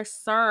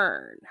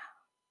concern.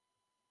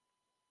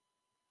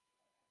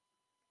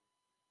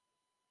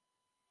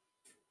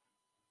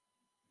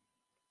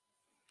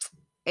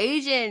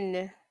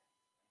 Asian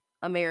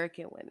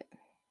American women.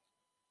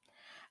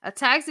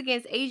 Attacks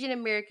against Asian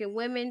American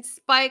women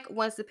spiked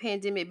once the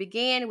pandemic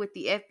began, with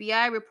the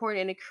FBI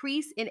reporting an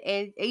increase in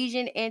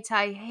Asian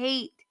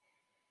anti-Asian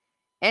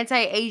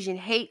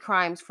hate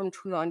crimes from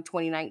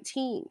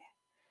 2019.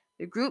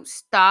 The group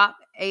Stop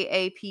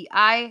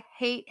AAPI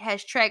Hate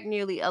has tracked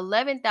nearly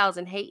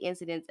 11,000 hate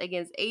incidents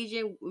against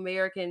Asian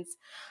Americans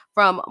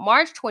from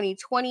March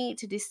 2020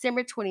 to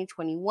December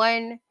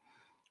 2021,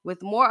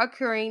 with more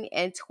occurring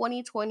in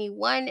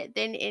 2021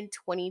 than in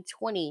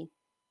 2020.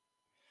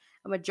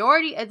 A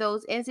majority of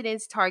those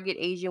incidents target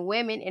Asian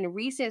women, and a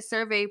recent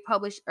survey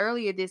published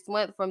earlier this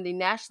month from the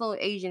National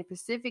Asian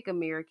Pacific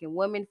American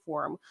Women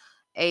Forum,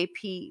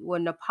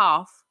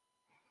 NAPAWF,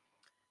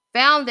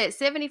 found that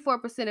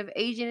 74% of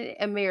Asian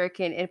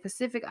American and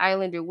Pacific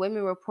Islander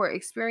women report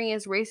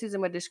experienced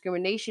racism or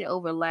discrimination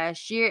over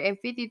last year, and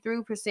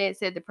 53%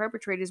 said the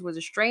perpetrators was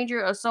a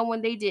stranger or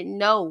someone they didn't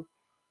know.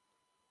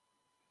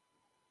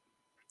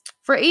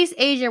 For East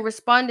Asian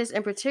respondents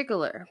in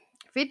particular,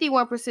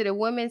 51% of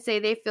women say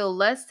they feel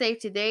less safe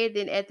today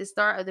than at the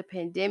start of the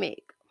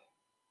pandemic.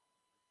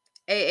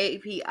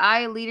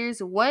 AAPI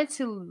leaders want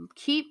to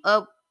keep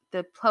up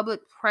the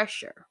public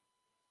pressure.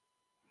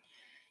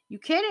 You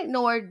can't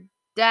ignore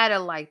data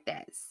like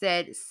that,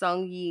 said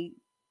Sung Yi,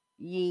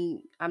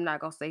 I'm not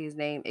going to say his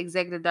name,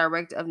 executive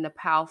director of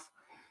NAPALF,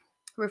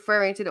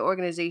 referring to the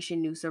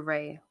organization new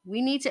survey.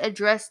 We need to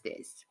address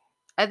this.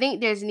 I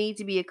think there's need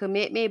to be a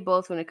commitment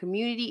both from the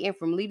community and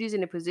from leaders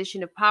in a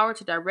position of power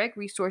to direct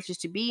resources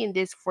to be in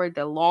this for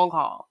the long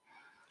haul.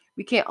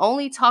 We can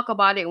only talk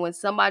about it when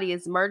somebody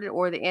is murdered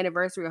or the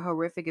anniversary of a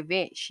horrific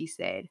event, she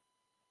said.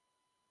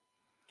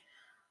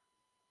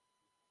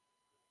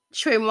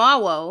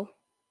 Tremawo,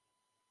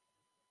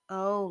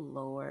 oh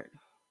Lord.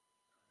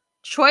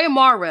 Troy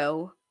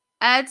Morrow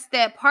adds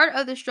that part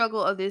of the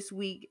struggle of this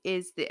week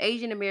is the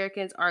Asian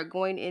Americans are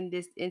going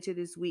into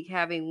this week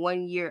having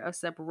 1 year of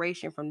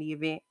separation from the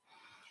event.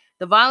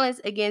 The violence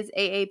against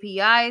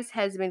AAPIs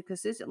has been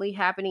consistently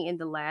happening in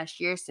the last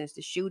year since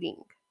the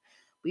shooting.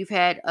 We've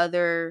had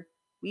other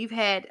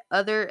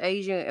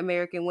Asian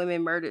American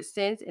women murdered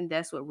since, and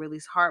that's what really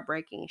is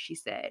heartbreaking, she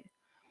said.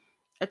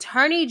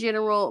 Attorney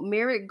General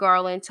Merrick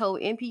Garland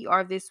told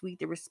NPR this week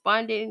that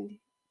responding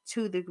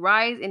to the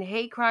rise in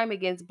hate crime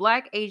against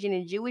Black, Asian,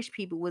 and Jewish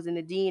people was in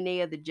the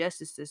DNA of the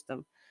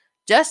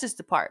Justice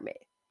Department.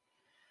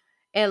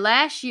 And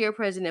last year,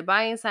 President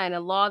Biden signed a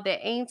law that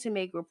aimed to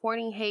make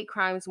reporting hate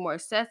crimes more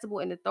accessible,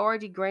 and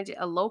authority granted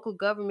to local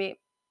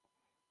governments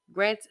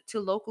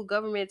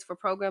for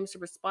programs to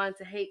respond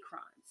to hate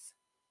crimes.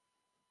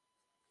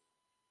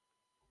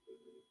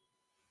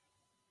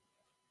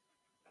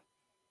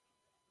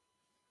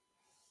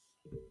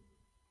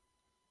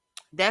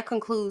 That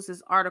concludes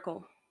this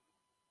article.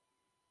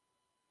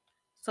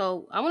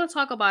 So I want to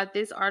talk about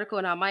this article,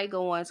 and I might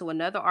go on to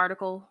another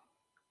article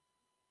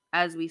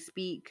as we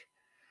speak.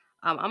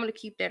 I'm going to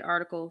keep that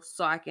article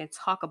so I can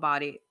talk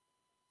about it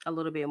a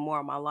little bit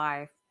more in my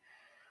life.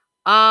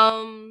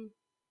 Um,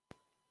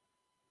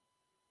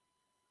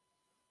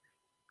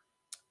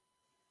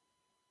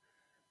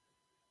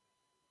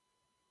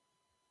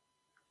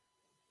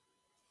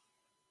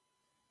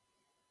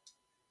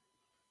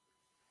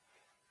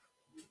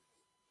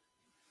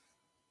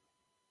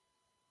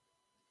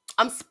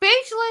 I'm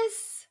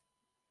speechless,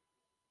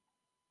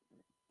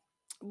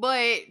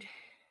 but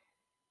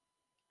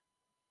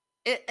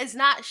it's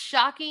not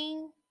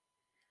shocking,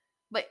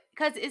 but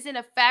because it's in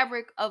the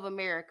fabric of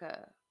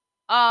America.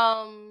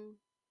 Um,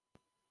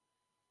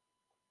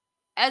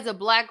 as a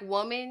Black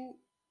woman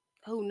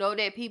who know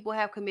that people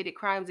have committed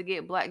crimes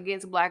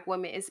against black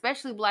women,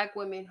 especially Black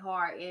women who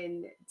are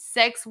in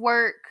sex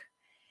work,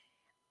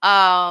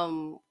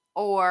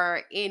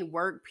 or in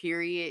work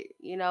period,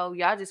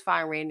 y'all just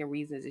find random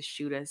reasons to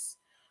shoot us.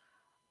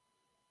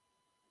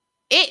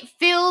 It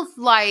feels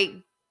like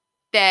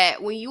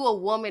that when you a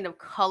woman of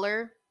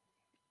color,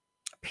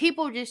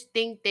 people just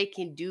think they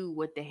can do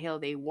what the hell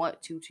they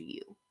want to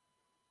you.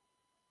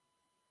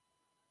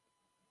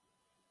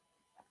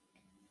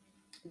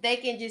 They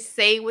can just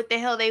say what the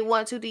hell they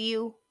want to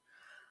you.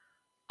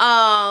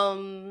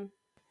 Um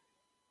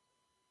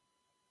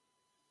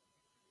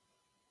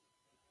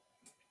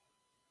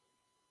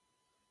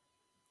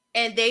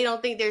and they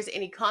don't think there's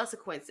any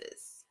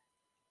consequences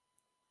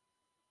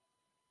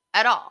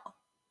at all.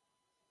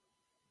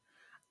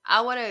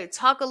 I want to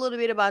talk a little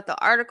bit about the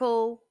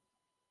article.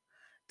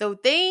 The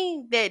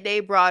thing that they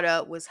brought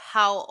up was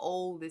how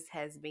old this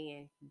has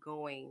been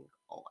going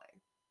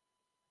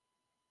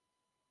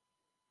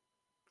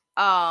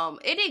on.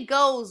 And it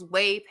goes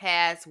way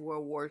past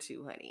World War II,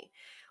 honey.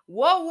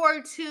 World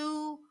War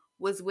II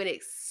was when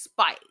it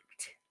spiked.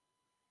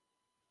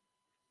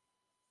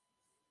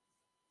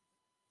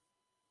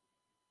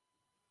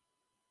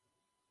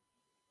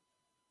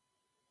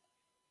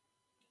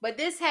 But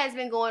this has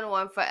been going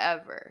on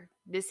forever.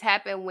 This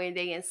happened when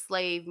they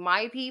enslaved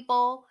my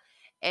people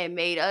and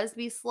made us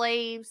be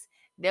slaves.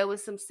 There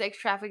was some sex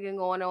trafficking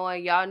going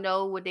on. Y'all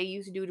know what they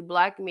used to do to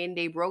Black men.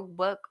 They broke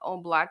buck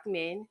on Black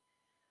men.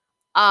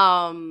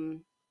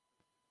 Um,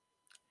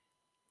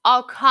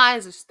 all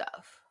kinds of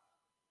stuff.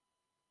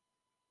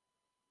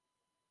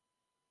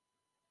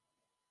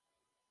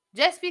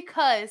 Just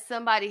because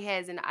somebody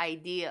has an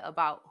idea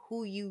about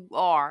who you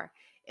are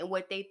and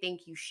what they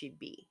think you should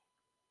be.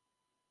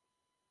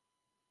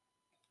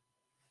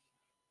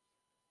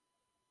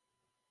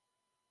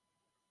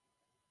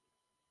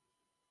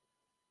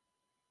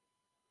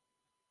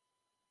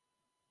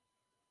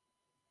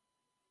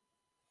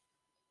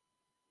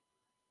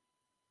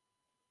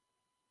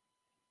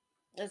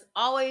 There's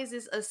always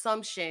this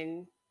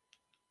assumption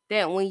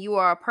that when you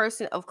are a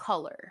person of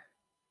color,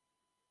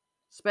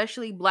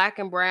 especially black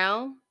and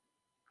brown,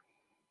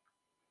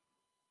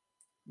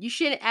 you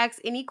shouldn't ask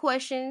any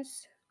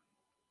questions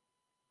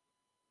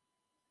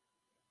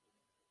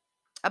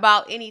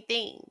about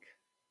anything.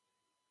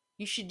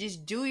 You should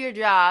just do your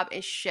job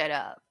and shut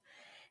up.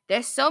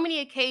 There's so many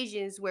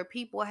occasions where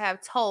people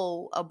have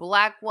told a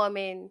black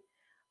woman,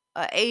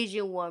 an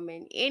Asian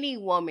woman, any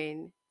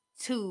woman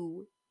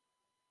to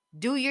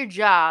do your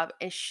job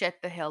and shut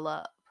the hell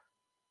up.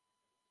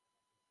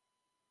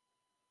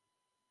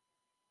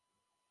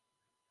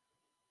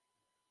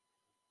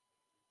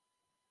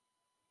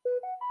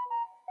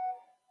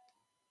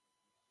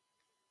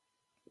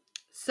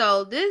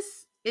 So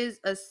this is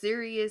a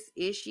serious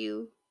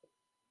issue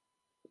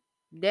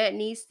that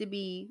needs to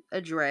be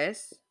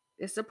addressed.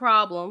 It's a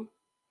problem,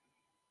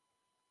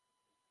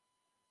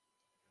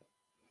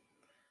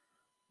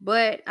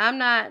 but I'm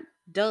not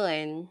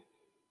done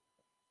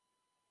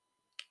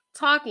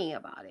talking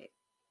about it.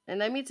 And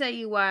let me tell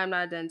you why I'm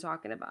not done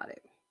talking about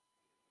it.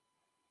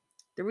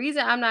 The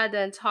reason I'm not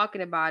done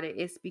talking about it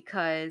is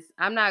because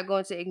I'm not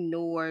going to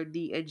ignore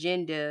the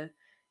agenda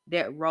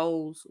that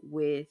rolls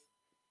with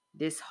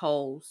this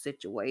whole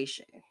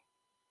situation.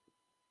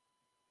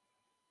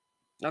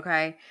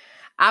 Okay?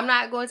 I'm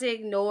not going to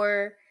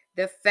ignore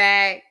the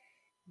fact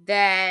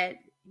that,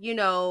 you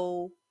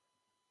know,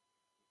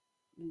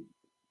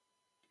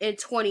 in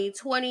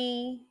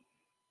 2020,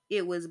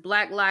 it was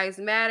Black Lives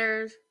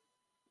Matter.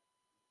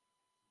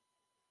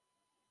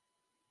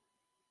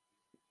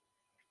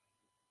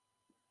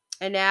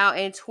 And now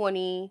in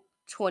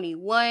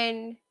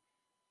 2021,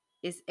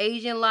 it's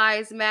Asian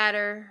Lives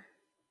Matter.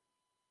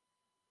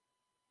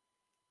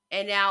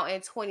 And now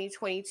in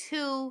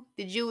 2022,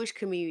 the Jewish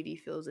community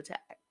feels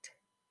attacked.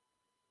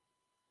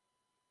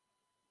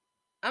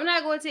 I'm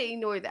not going to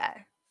ignore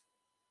that.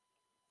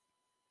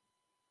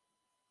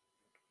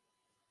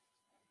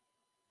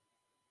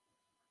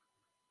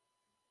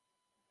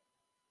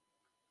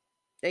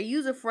 They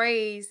use a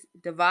phrase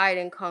divide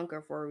and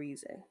conquer for a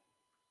reason.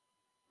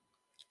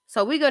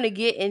 So we're going to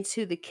get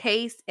into the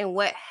case and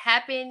what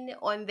happened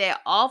on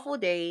that awful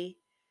day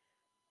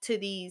to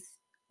these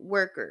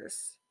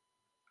workers.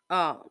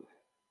 Um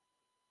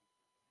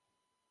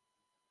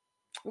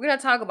we're going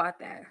to talk about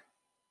that.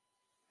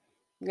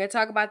 We're going to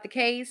talk about the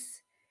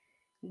case,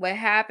 what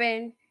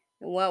happened,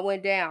 and what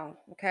went down,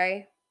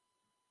 okay?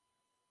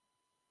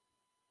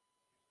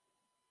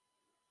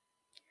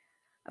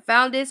 I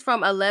found this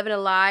from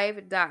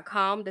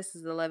 11alive.com. This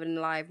is 11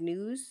 Alive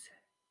News.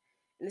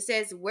 And it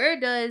says, where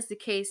does the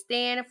case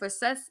stand for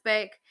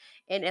suspect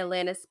in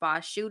Atlanta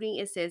spa shooting?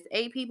 It says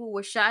 8 people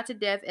were shot to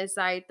death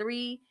inside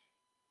 3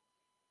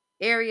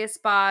 area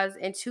spas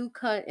in two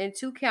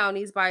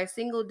counties by a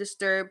single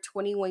disturbed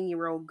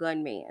 21-year-old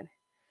gunman.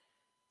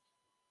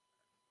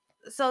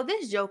 So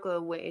this joker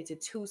went into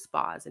 2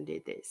 spas and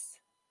did this.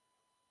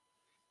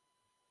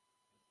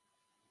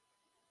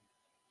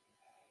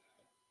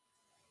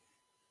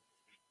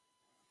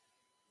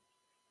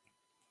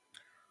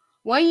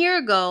 One year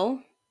ago,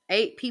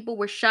 8 people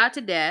were shot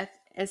to death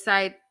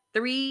inside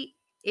 3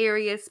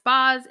 area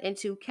spas in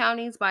 2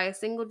 counties by a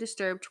single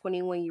disturbed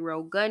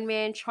 21-year-old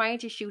gunman trying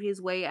to shoot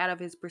his way out of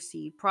his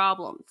perceived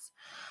problems.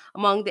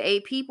 Among the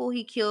 8 people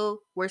he killed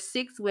were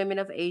 6 women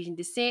of Asian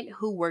descent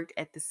who worked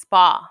at the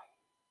spa.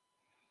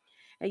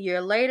 A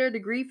year later, the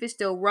grief is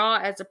still raw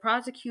as the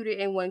prosecutor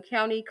in one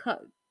county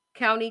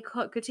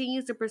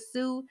continues to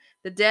pursue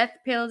the death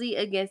penalty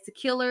against the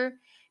killer.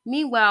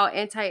 Meanwhile,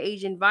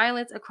 anti-Asian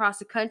violence across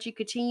the country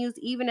continues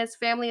even as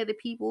family of the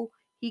people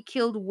he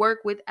killed work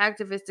with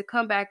activists to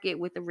combat it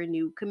with a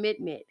renewed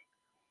commitment.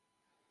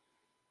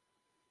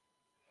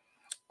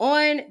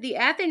 On the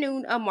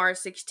afternoon of March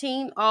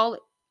 16,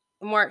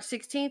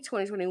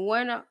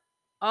 2021,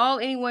 all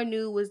anyone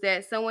knew was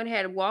that someone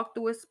had walked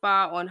through a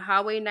spa on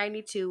Highway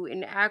 92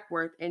 in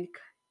Ackworth in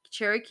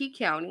Cherokee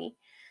County,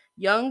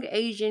 young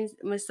Asians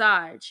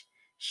massage,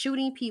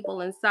 shooting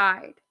people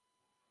inside.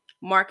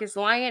 Marcus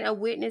Lyon, a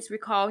witness,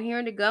 recalled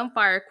hearing the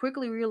gunfire,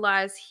 quickly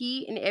realized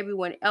he and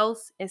everyone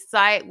else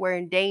inside were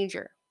in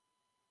danger.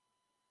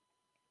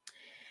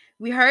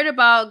 We heard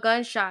about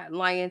gunshot,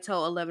 Lyon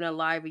told 11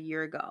 Alive a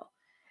year ago.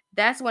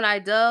 That's when I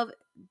dove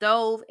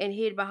and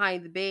hid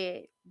behind the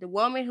bed. The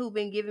woman who'd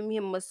been giving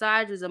him a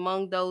massage was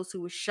among those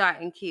who were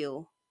shot and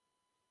killed.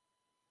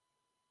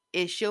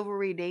 Is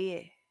chivalry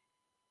dead?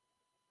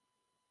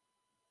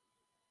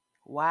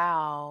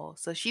 Wow.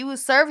 So she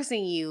was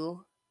servicing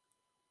you,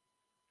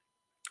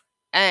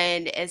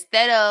 and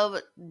instead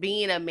of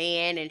being a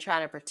man and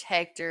trying to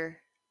protect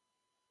her,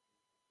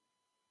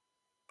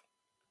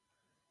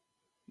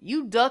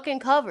 you duck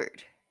and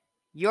covered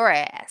your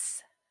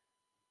ass.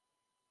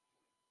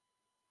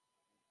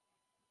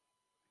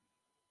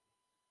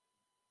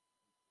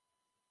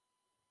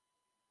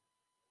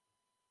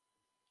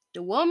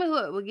 The woman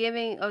who was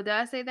giving, oh, did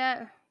I say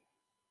that?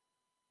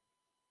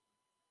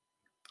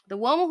 The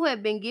woman who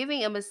had been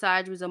giving a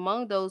massage was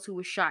among those who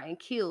were shot and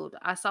killed.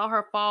 I saw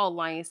her fall,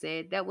 Lyon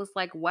said. That was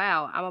like,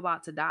 wow, I'm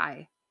about to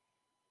die.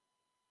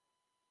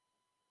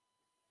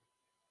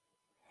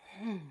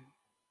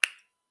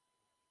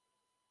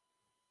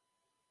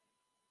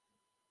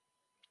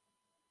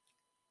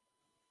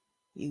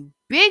 You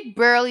big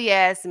burly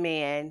ass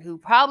man who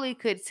probably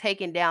could have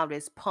taken down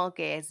this punk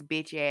ass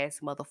bitch ass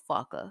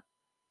motherfucker.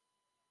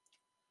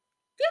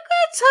 You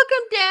could have took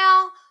him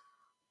down,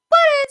 but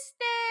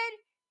instead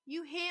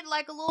you hid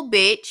like a little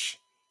bitch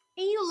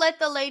and you let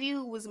the lady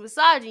who was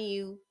massaging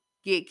you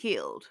get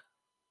killed.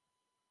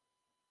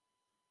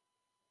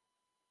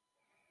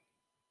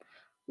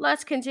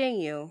 Let's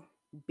continue,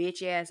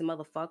 bitch ass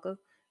motherfucker.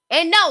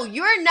 And no,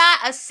 you're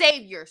not a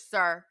savior,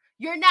 sir.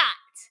 You're not.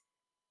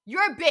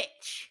 You're a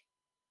bitch.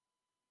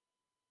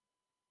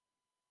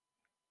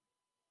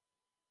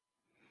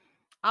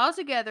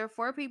 Altogether,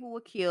 4 people were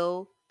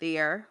killed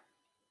there.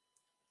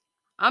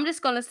 I'm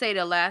just gonna say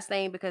the last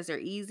name because they're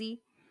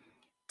easy.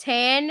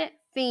 Tan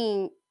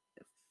Thing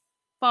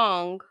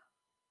Fong,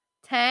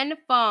 Tan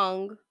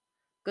Fong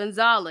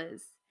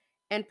Gonzalez,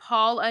 and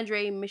Paul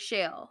Andre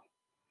Michel.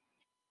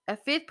 A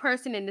fifth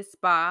person in the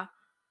spa,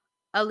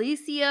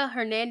 Alicia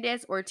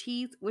Hernandez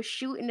Ortiz, was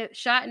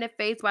shot in the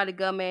face by the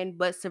gunman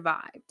but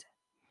survived.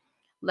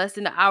 Less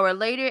than an hour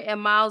later,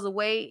 and miles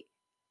away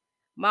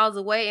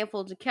in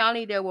Fulton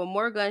County, there were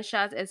more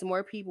gunshots as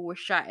more people were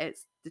shot at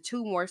the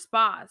 2 more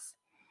spas.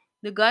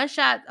 The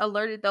gunshots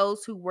alerted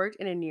those who worked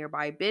in a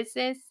nearby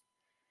business.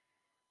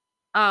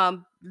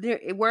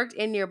 It worked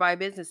in nearby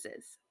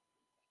businesses.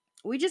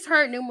 We just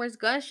heard numerous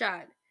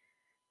gunshots,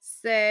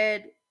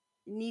 said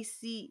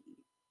Nisi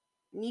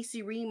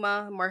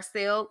Rima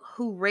Marcel,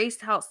 who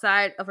raced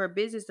outside of her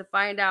business to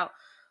find out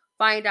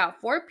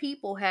 4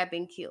 people had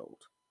been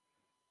killed.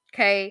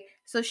 Okay,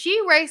 so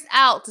she raced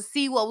out to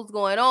see what was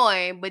going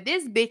on, but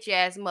this bitch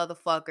ass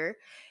motherfucker,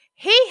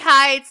 he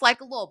hides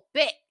like a little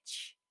bitch.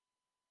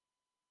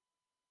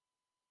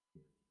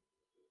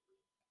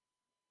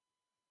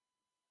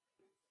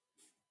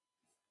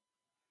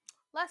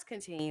 Let's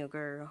continue,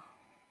 girl.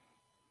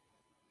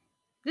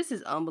 This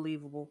is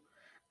unbelievable.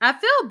 I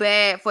feel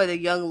bad for the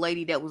young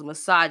lady that was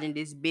massaging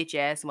this bitch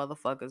ass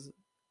motherfucker's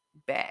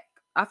back.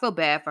 I feel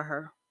bad for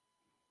her.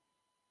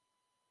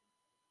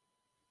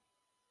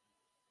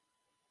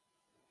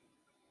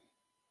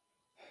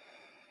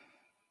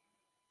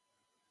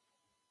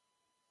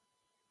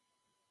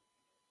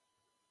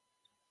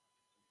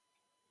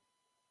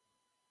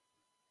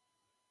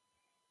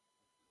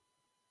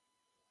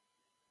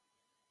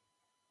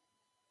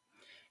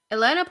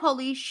 Atlanta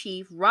Police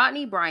Chief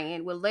Rodney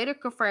Bryant would later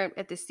confirm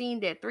at the scene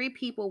that 3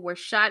 people were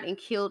shot and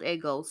killed at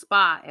Gold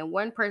Spa, and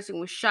 1 person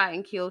was shot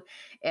and killed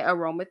at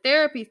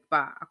Aromatherapy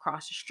Spa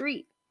across the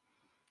street.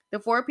 The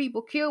 4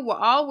 people killed were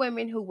all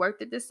women who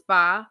worked at the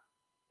spa: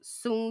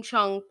 Soon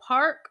Chung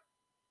Park,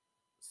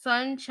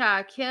 Sun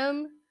Cha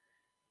Kim,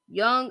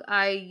 Young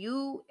I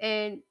Yu,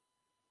 and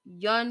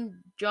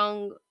Yun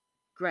Jung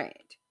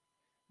Grant.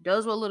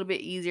 Those were a little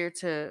bit easier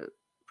to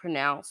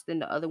pronounce than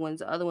the other ones.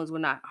 The other ones were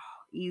not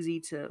easy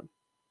to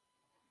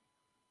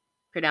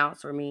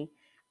pronounce for me.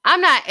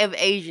 I'm not of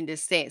Asian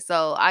descent,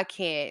 so I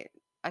can't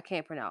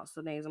pronounce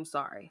the names. I'm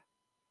sorry.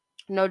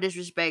 No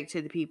disrespect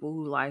to the people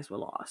whose lives were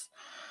lost.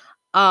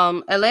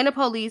 Atlanta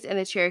police and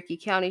the Cherokee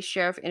County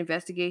Sheriff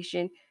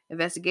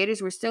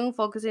investigators were soon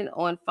focusing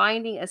on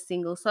finding a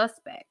single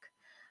suspect.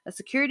 A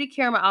security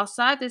camera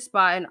outside the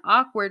spot in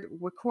Awkward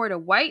recorded a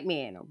white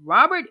man,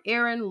 Robert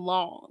Aaron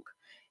Long,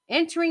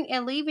 entering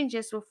and leaving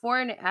just before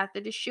and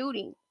after the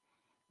shooting.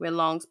 When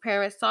Long's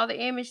parents saw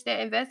the image that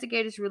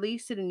investigators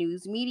released to the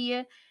news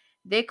media,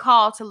 they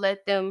called to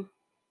let them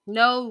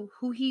know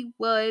who he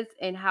was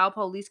and how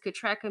police could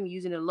track him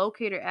using a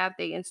locator app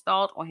they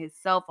installed on his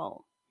cell phone.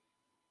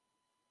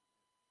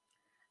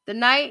 The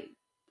night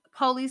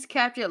police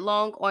captured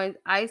Long on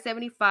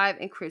I-75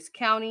 in Crisp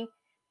County,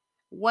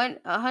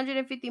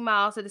 150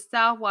 miles to the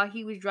south, while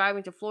he was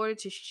driving to Florida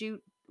to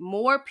shoot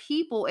more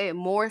people at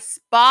more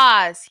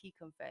spas, he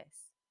confessed.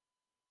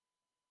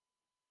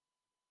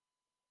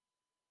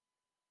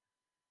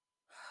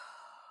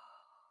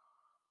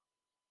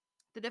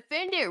 The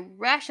defendant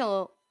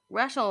rational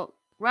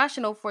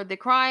for the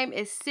crime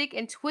is sick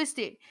and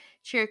twisted,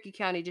 Cherokee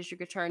County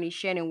District Attorney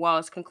Shannon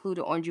Wallace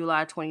concluded on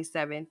July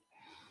 27th.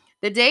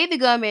 The day the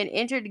gunman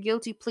entered the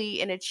guilty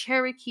plea in a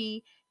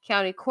Cherokee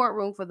County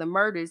courtroom for the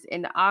murders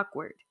in the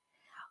Awkward.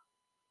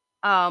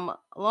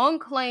 Long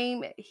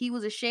claimed he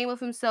was ashamed of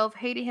himself,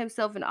 hated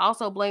himself, and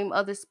also blamed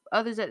others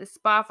at the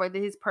spa for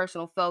his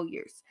personal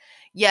failures.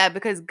 Yeah,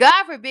 because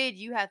God forbid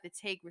you have to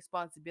take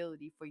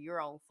responsibility for your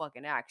own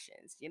fucking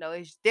actions. You know,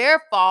 it's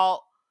their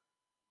fault.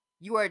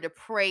 You are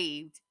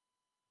depraved.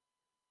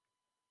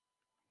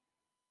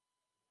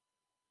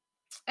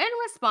 In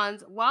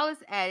response,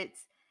 Wallace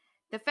adds,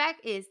 the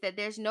fact is that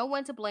there's no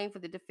one to blame for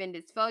the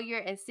defendant's failure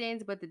and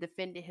sins but the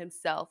defendant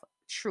himself.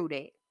 True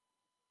that.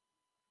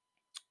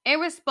 In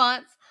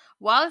response,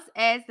 Wallace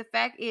adds, the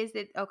fact is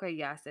that, okay,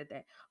 yeah, I said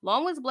that.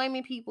 Long was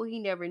blaming people he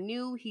never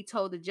knew. He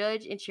told the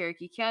judge in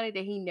Cherokee County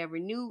that he never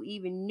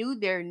even knew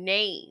their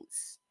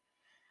names.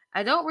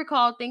 I don't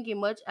recall thinking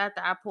much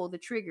after I pulled the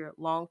trigger,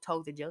 Long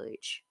told the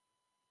judge.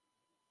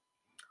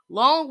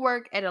 Long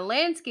worked at a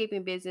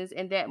landscaping business,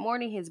 and that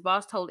morning his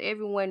boss told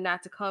everyone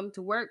not to come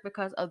to work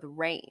because of the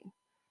rain.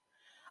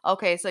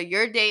 Okay, so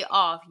your day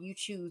off, you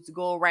choose to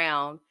go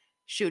around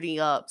shooting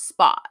up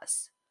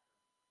spas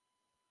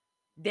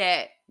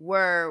that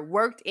were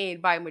worked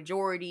in by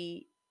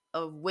majority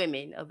of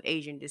women of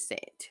Asian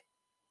descent.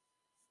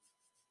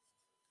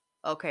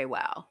 Okay,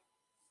 wow.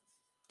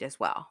 Just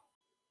wow.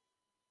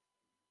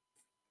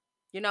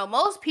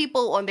 Most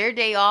people on their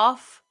day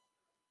off,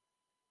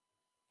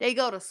 they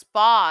go to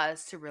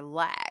spas to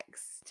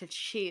relax, to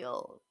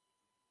chill,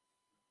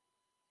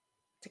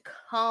 to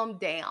calm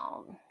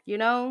down.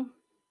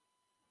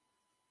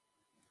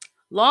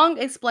 Long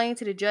explained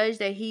to the judge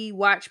that he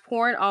watched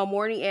porn all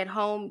morning at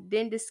home,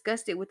 then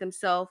disgusted with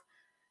himself,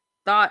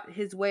 thought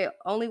his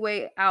only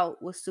way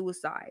out was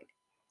suicide.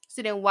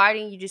 So then why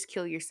didn't you just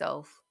kill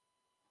yourself?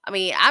 I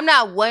mean, I'm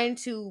not one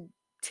to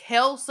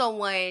tell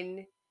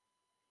someone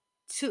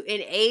to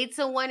and aid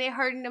someone in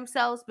hurting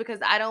themselves because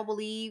I don't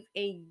believe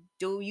in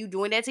you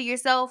doing that to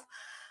yourself.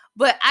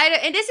 But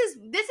this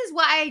is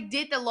why I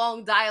did the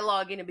long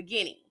dialogue in the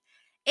beginning.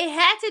 It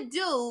had to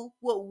do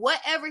with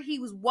whatever he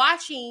was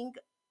watching,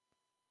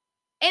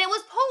 and it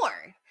was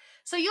porn.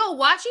 So you're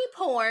watching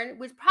porn,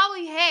 which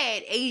probably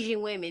had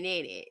Asian women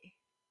in it.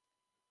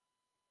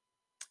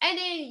 And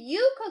then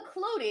you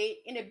concluded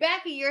in the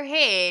back of your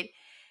head,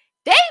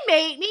 they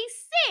made me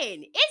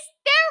sin. It's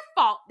their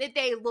fault that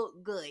they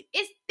look good.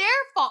 It's their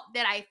fault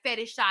that I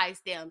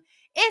fetishize them.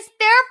 It's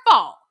their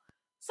fault.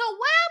 So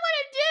what I'm going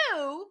to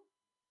do,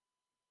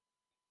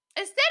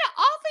 instead of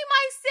offing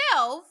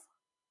myself,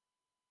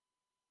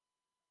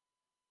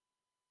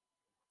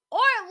 or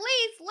at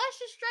least, let's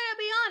just straight up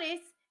be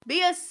honest,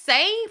 be a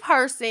sane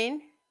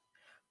person,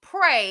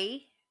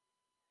 pray,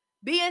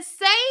 be a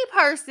sane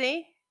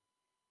person,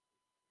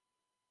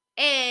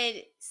 and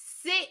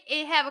sit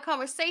and have a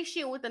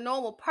conversation with a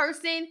normal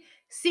person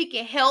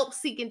seeking help,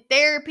 seeking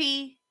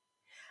therapy.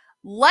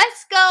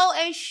 Let's go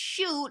and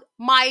shoot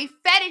my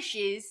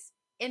fetishes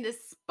in the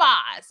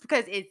spas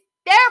because it's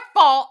their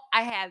fault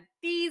I have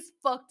these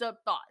fucked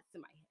up thoughts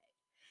in my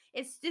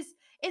head.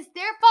 It's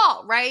their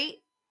fault, right?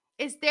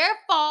 It's their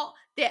fault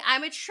that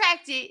I'm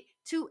attracted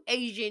to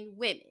Asian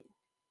women.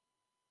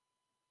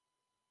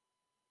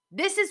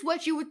 This is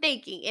what you were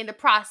thinking in the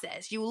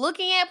process. You were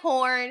looking at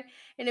porn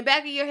in the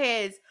back of your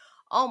heads.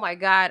 Oh my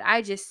God,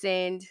 I just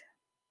sinned.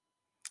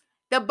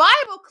 The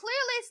Bible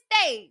clearly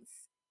states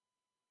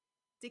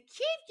to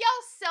keep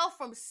yourself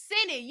from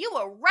sinning, you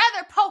would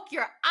rather poke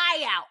your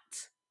eye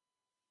out.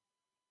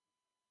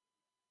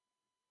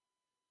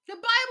 The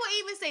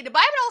Bible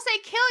don't say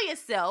kill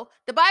yourself.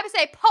 The Bible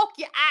say poke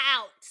your eye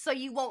out so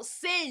you won't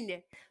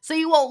sin, so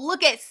you won't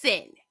look at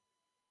sin.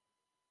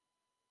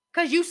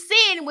 Because you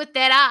sin with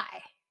that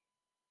eye.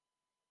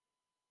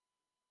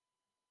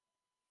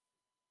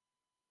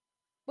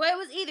 But it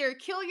was either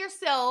kill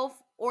yourself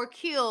or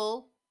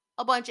kill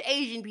a bunch of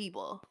Asian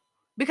people.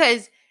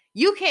 Because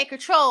you can't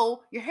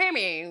control your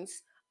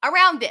hormones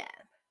around them.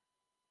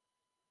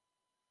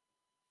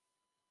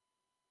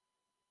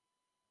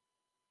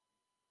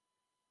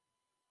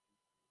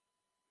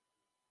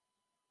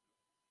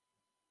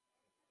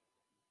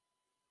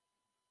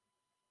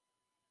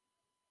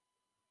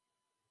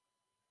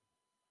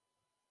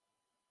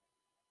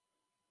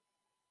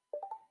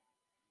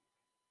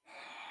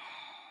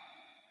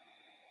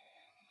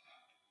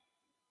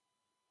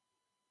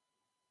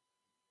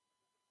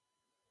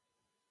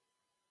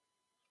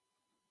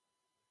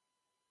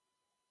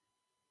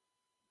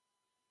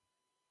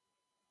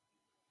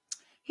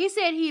 He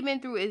said he'd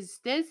been through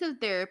extensive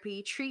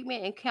therapy,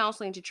 treatment, and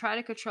counseling to try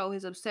to control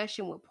his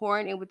obsession with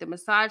porn and with the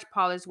massage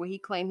parlors where he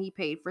claimed he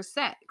paid for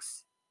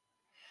sex.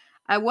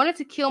 I wanted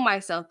to kill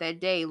myself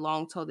that day,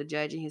 Long told the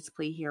judge in his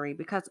plea hearing,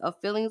 because of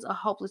feelings of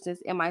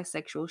hopelessness in my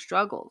sexual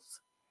struggles.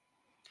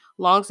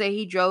 Long said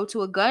he drove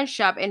to a gun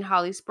shop in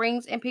Holly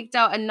Springs and picked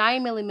out a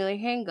 9mm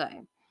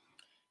handgun.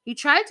 He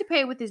tried to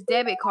pay with his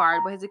debit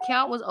card, but his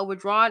account was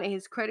overdrawn and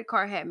his credit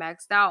card had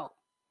maxed out.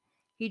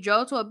 He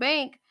drove to a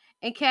bank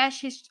and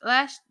cashed his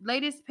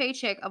latest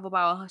paycheck of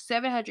about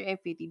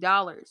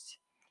 $750.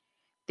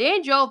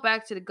 Then drove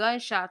back to the gun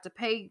shop to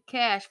pay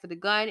cash for the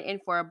gun and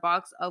for a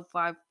box of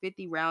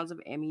 550 rounds of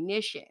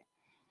ammunition.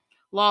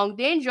 Long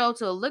then drove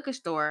to a liquor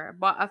store,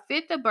 bought a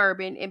fifth of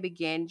bourbon, and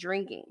began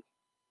drinking.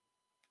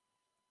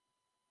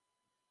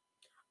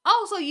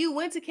 Oh, so you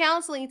went to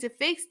counseling to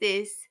fix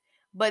this,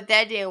 but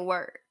that didn't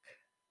work.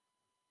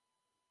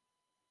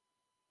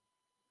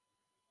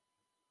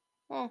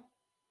 Hmm.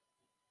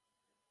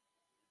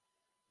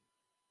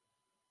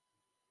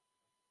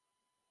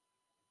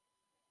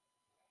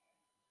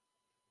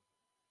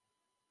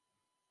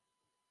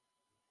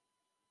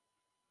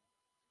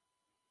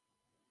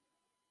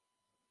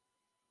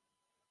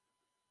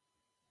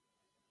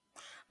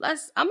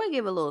 I'm gonna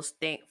give a little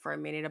stink for a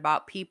minute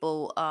about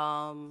people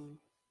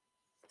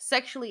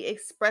sexually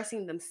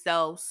expressing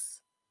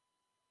themselves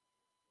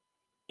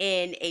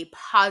in a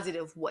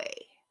positive way.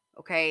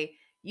 Okay,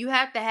 you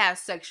have to have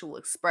sexual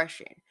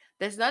expression.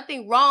 There's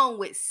nothing wrong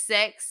with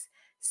sex.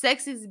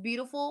 Sex is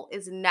beautiful,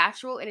 is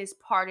natural, and is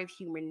part of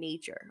human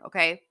nature.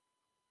 Okay.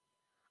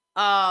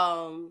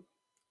 Um,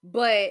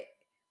 but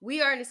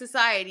we are in a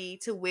society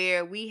to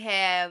where we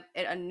have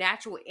a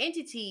natural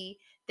entity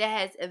that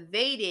has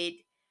evaded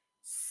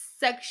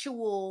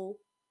sexual,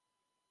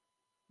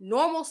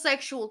 normal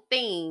sexual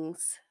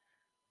things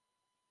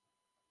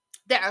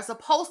that are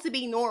supposed to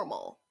be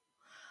normal.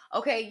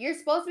 Okay, you're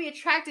supposed to be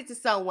attracted to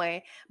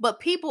someone, but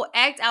people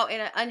act out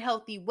in an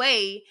unhealthy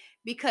way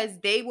because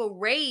they were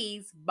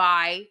raised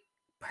by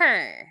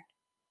porn.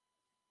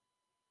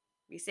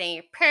 We're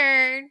saying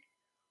porn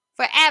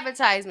for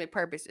advertisement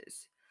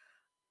purposes.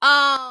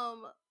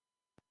 Um,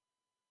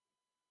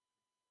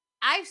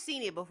 I've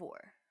seen it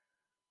before.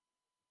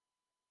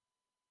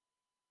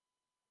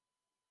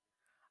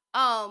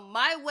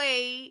 My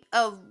way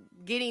of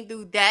getting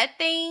through that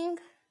thing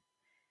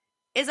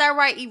is I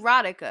write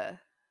erotica.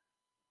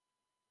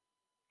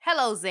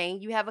 Hello,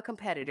 Zane, you have a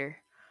competitor.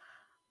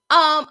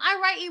 I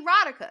write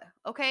erotica,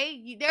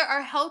 okay? There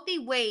are healthy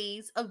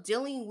ways of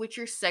dealing with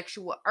your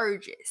sexual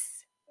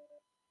urges.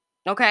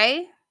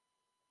 Okay?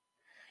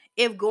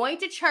 If going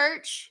to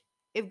church,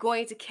 if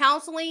going to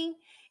counseling,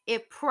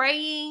 if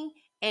praying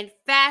and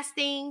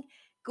fasting,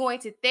 going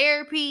to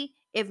therapy,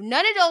 if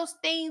none of those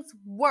things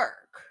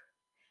work,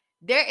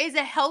 there is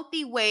a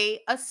healthy way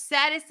of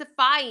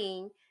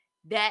satisfying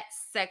that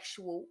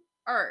sexual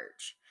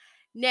urge.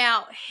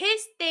 Now,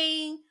 his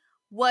thing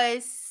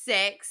was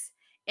sex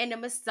in the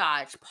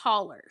massage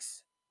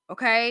parlors.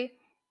 Okay?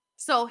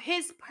 So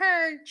his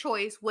porn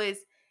choice was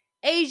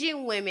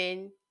Asian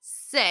women,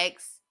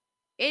 sex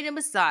in a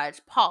massage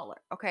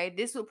parlor. Okay?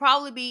 This would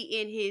probably be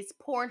in his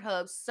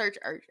Pornhub search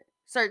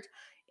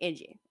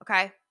engine.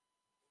 Okay?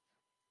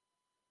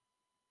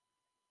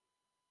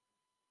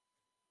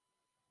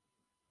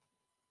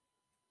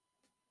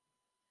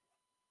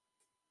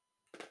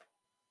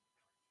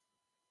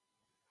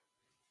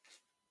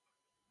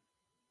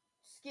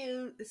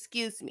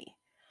 Excuse me.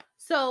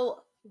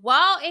 So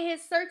while in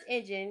his search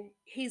engine,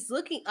 he's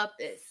looking up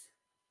this.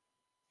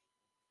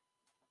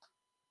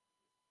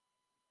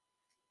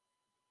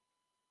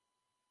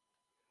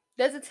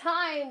 There's a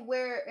time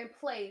where in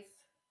place,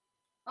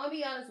 I'll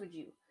be honest with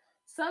you.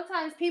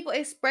 Sometimes people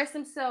express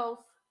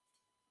themselves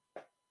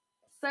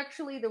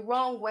sexually the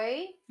wrong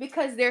way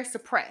because they're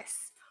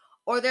suppressed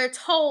or they're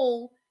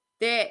told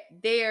that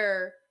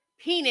their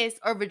penis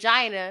or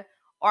vagina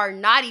are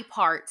naughty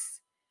parts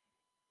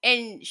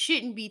and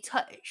shouldn't be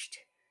touched.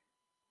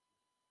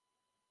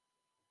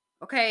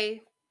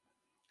 Okay?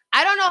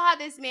 I don't know how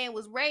this man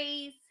was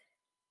raised.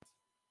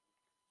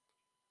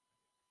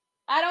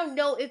 I don't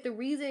know if the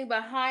reasoning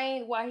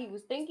behind why he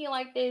was thinking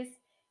like this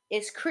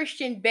is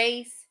Christian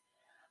based,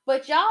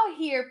 but y'all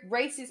hear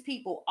racist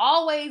people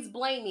always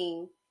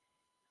blaming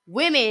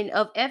women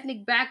of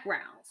ethnic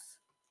backgrounds.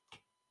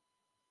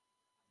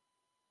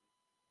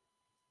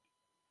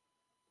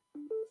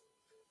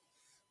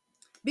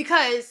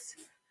 Because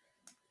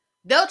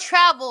they'll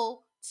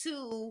travel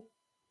to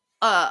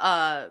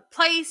a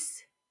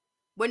place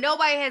where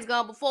nobody has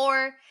gone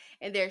before,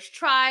 and there's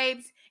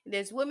tribes, and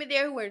there's women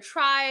there who are in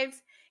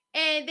tribes,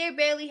 and they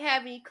barely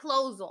have any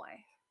clothes on.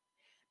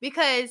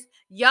 Because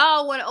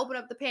y'all want to open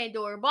up the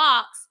Pandora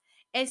box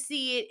and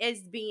see it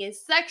as being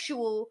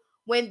sexual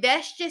when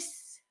that's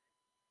just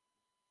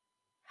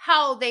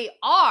how they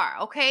are,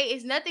 okay?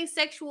 It's nothing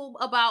sexual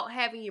about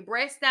having your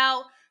breast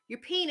out, your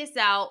penis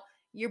out,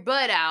 your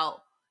butt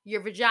out,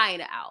 your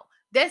vagina out.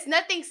 There's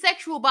nothing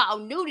sexual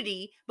about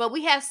nudity, but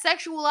we have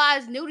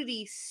sexualized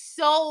nudity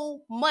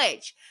so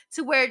much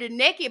to where the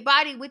naked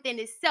body within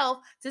itself,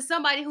 to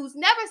somebody who's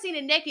never seen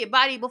a naked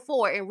body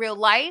before in real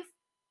life,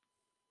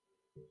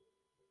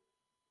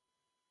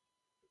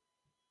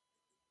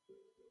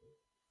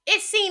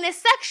 it's seen as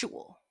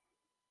sexual.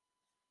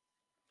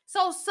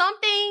 So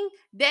something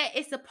that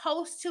is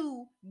supposed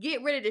to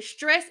get rid of the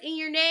stress in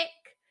your neck,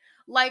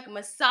 like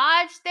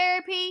massage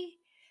therapy,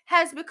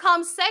 has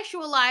become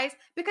sexualized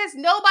because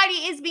nobody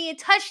is being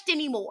touched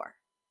anymore.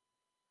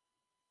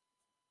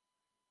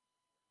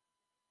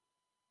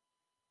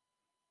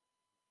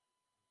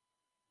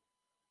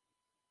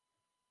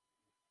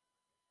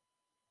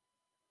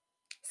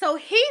 So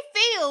he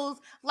feels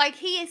like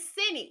he is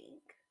sinning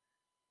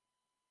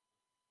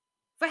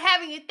for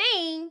having a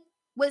thing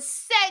with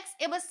sex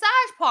and massage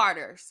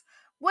parlors.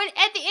 When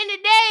at the end of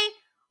the day,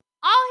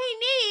 all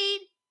he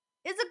needs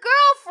is a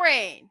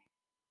girlfriend.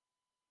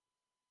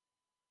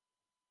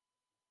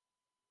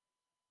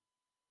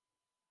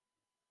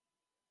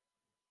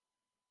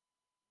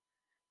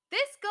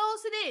 This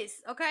goes to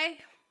this, okay?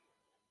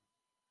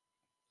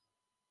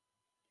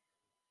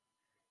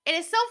 And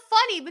it's so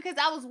funny because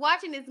I was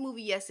watching this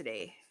movie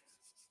yesterday.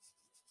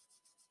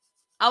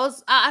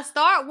 I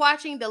started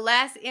watching The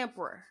Last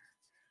Emperor,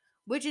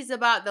 which is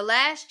about the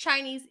last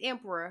Chinese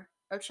emperor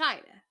of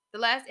China, the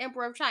last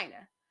emperor of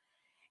China.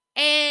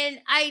 And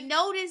I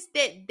noticed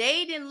that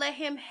they didn't let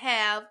him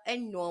have a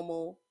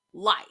normal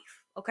life.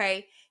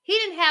 Okay, he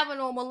didn't have a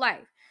normal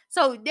life.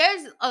 So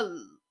there's a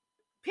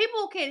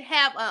people can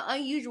have an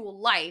unusual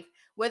life,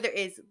 whether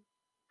it's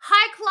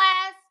high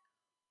class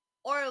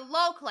or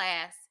low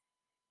class,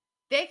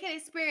 they can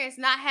experience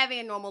not having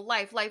a normal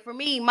life. Like for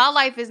me, my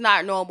life is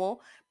not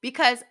normal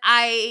because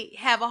I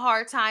have a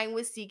hard time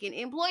with seeking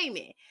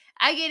employment.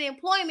 I get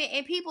employment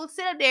and people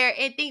sit up there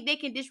and think they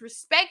can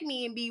disrespect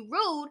me and be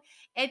rude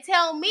and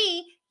tell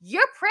me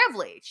you're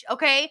privileged,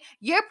 okay?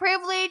 You're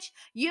privileged.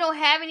 You don't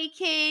have any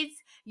kids.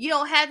 You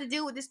don't have to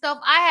deal with the stuff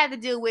I had to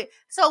deal with.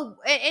 So,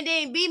 and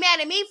then be mad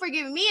at me for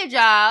giving me a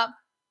job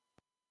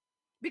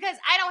because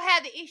I don't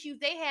have the issues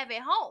they have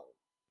at home.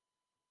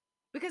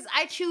 Because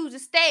I choose to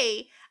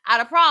stay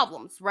out of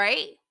problems,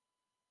 right?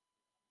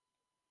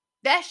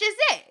 That's just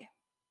it.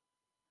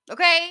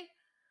 Okay?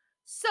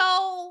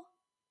 So,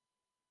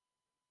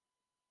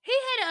 he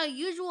had an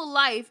unusual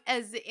life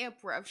as the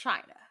emperor of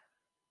China.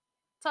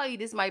 Tell you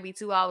this might be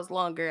 2 hours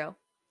long, girl.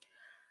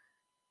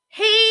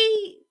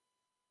 He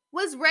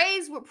was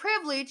raised with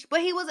privilege, but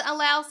he wasn't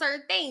allowed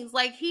certain things.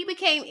 Like, he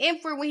became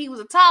emperor when he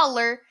was a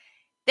toddler.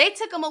 They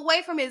took him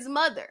away from his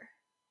mother.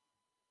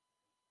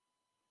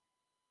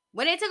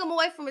 When they took him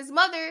away from his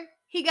mother,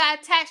 he got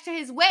attached to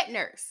his wet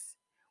nurse.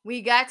 When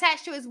he got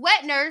attached to his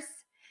wet nurse,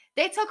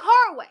 they took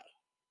her away.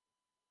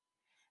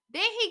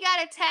 Then he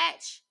got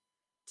attached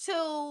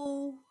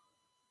to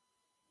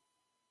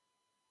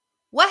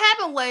what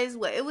happened was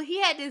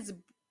he had this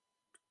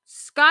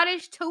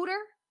Scottish tutor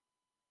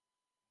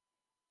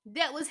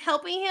that was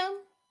helping him.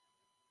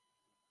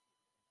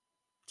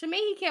 To me,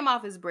 he came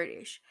off as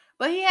British,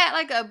 but he had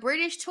like a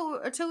British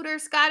tutor,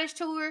 Scottish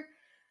tutor,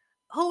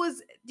 who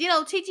was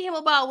teaching him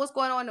about what's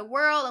going on in the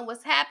world and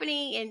what's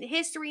happening and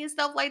history and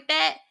stuff like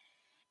that.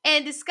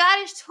 And the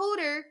Scottish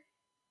tutor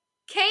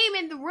came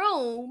in the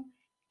room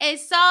and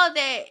saw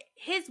that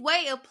his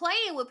way of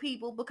playing with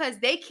people, because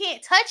they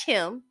can't touch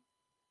him,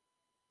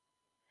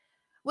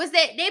 was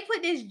that they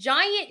put this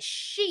giant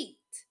sheet,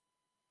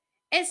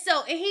 and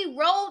he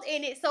rolled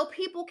in it so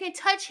people can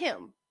touch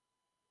him,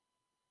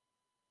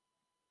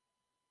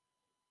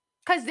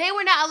 because they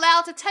were not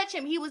allowed to touch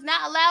him. He was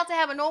not allowed to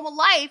have a normal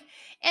life.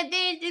 And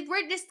then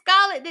this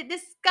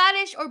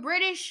Scottish or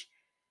British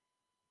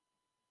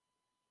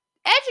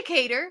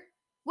educator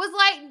was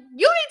like, "You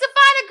need to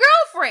find a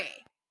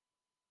girlfriend."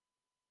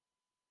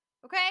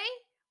 Okay?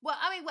 Well,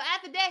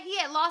 after that, he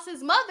had lost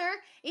his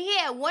mother, and he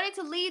had wanted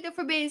to leave the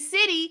Forbidden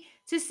City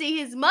to see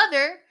his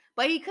mother,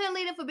 but he couldn't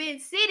leave the Forbidden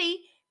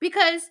City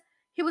because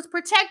he was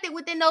protected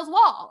within those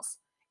walls.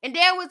 And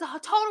there was a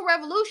total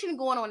revolution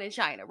going on in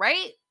China,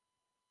 right?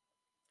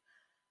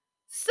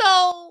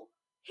 So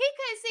he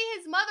couldn't see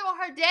his mother on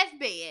her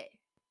deathbed.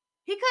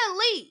 He couldn't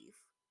leave.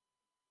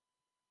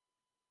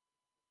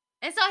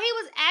 And so he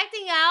was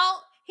acting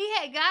out. He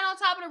had gotten on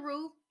top of the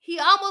roof. He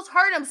almost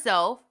hurt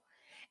himself.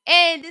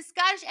 And this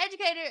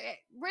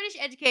British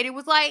educator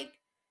was like,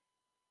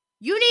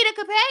 "You need a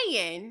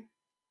companion."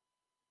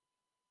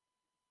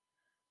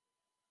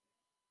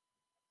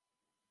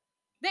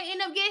 They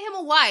ended up getting him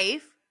a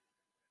wife,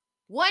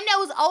 one that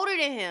was older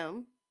than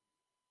him.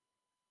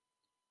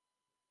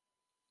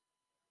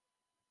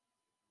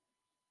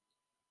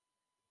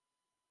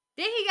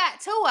 Then he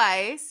got two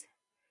wives.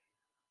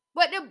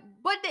 But the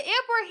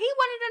emperor, he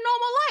wanted a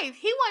normal life.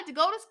 He wanted to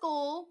go to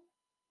school,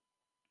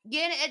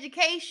 get an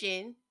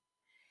education,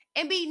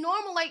 and be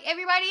normal like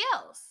everybody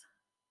else.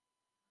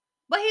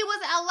 But he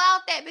wasn't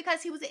allowed that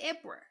because he was an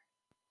emperor.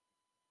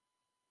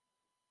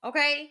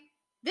 Okay?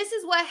 This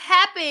is what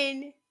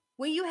happened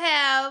when you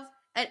have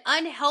an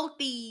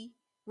unhealthy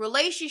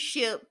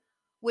relationship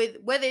with,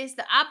 whether it's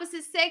the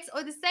opposite sex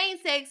or the same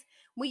sex,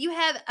 when you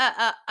have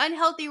a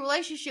unhealthy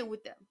relationship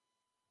with them.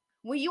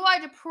 When you are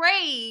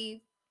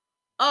depraved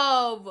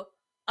of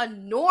a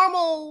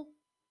normal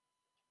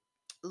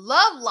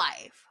love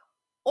life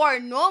or a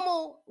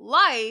normal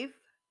life,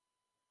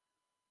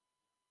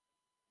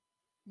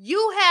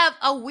 you have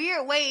a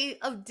weird way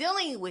of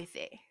dealing with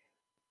it.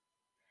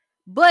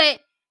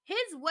 But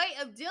his way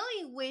of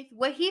dealing with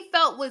what he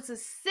felt was a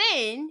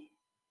sin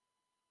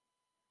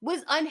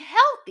was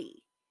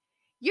unhealthy.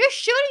 You're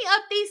shooting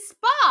up these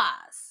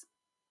spas.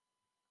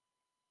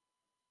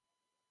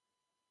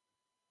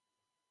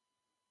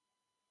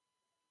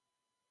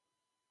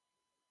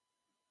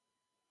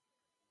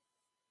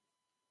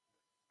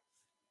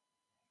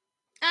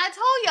 And I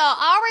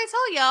already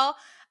told y'all,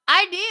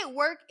 I did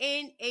work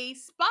in a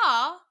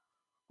spa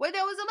where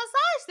there was a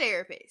massage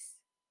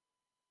therapist.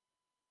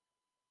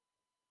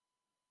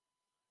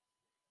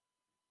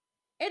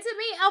 And to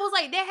me, I was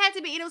like, there had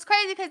to be. And it was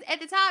crazy because at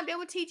the time, they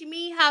were teaching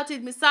me how to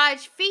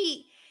massage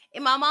feet.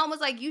 And my mom was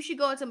like, "You should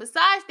go into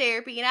massage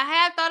therapy." And I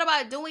had thought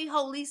about doing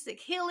holistic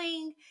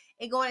healing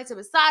and going into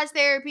massage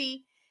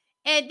therapy.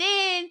 And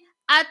then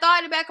I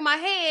thought in the back of my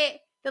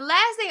head, the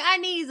last thing I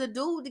need is a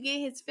dude to get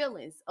his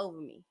feelings over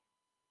me.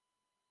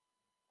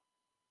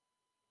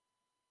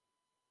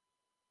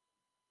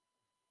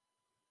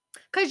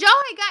 Because y'all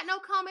ain't got no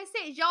common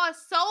sense. Y'all are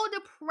so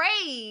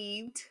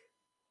depraved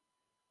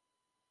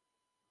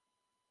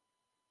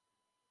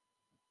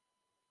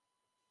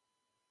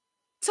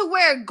to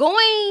where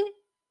going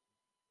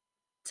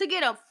to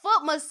get a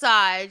foot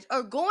massage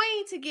or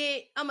going to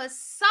get a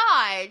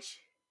massage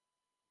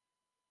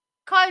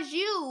cause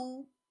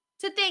you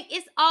to think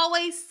it's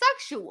always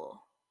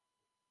sexual.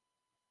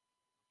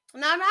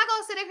 Now, I'm not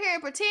going to sit up here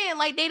and pretend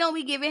like they don't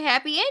be giving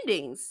happy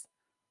endings.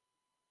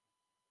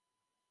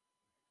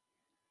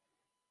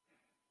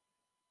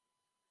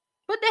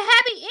 But the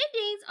happy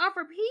endings are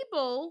for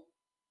people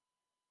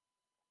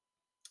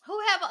who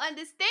have an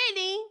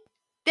understanding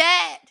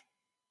that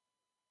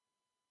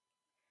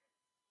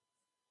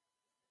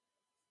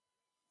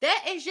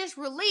is just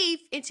relief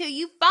until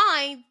you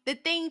find the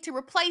thing to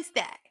replace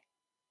that.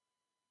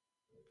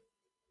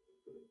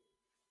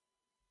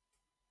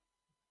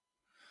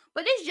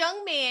 But this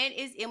young man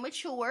is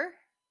immature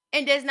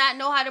and does not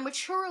know how to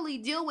maturely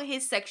deal with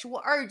his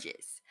sexual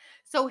urges.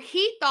 So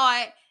he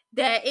thought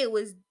that it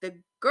was the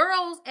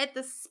girls at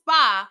the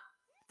spa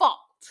fault.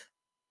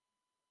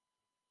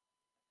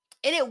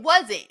 And it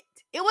wasn't.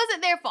 It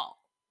wasn't their fault.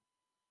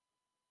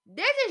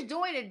 They're just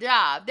doing a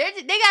job. They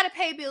got to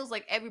pay bills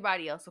like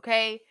everybody else,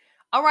 okay?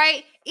 All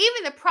right?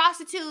 Even the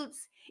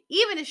prostitutes,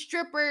 even the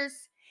strippers,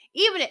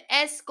 even the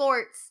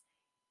escorts,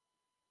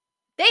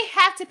 they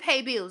have to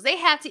pay bills. They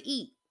have to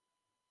eat.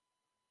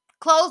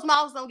 Closed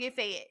mouths don't get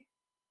fed.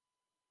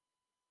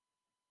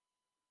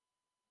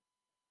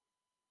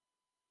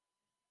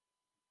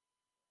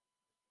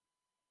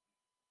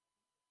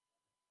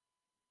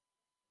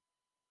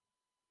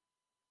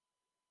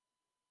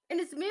 And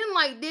it's men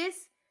like this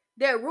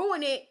that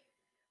ruin it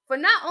for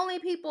not only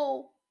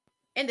people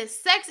in the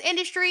sex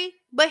industry,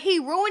 but he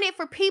ruined it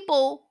for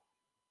people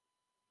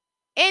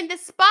in the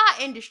spa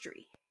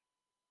industry.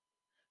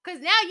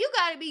 Because now you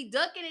got to be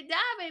ducking and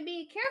diving and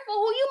being careful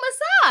who you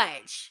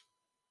massage.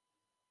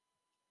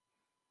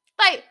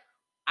 Like,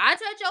 I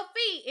touch your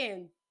feet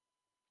and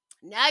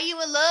now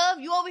you in love.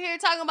 You over here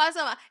talking about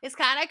something. It's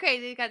kind of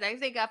crazy because I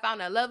think I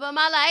found the love of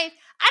my life.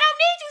 I don't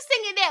need you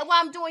singing that while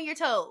I'm doing your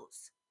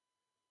toes.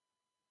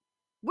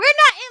 We're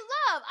not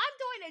in love. I'm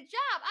doing a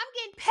job. I'm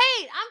getting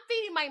paid. I'm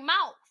feeding my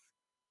mouth.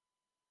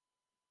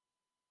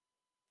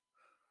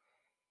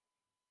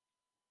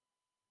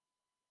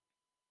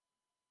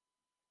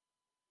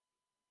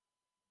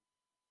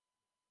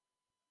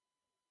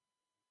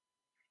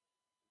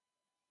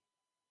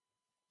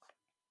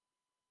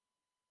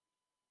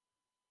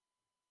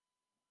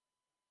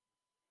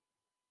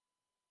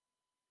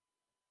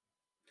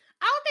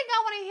 I don't think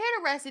I want to hear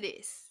the rest of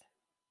this.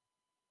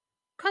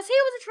 Because he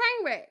was a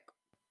train wreck.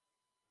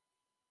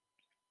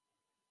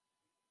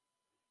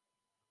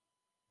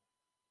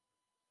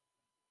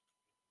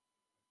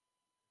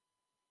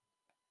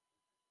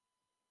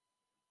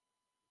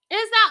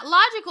 It's not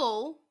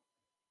logical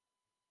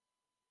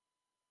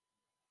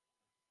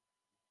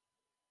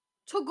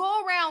to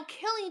go around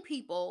killing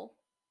people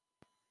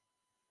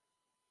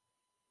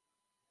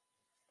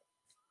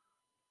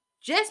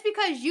just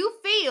because you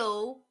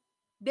feel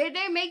that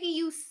they're making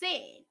you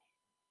sin.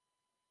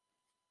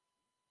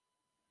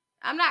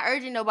 I'm not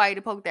urging nobody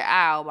to poke their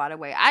eye out, by the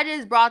way. I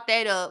just brought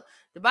that up.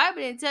 The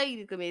Bible didn't tell you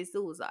to commit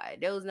suicide.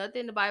 There was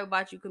nothing in the Bible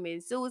about you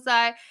committing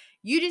suicide.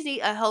 You just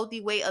need a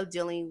healthy way of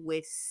dealing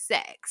with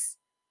sex.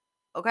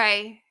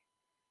 Okay?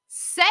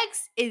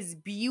 Sex is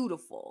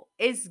beautiful.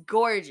 It's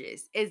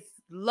gorgeous. It's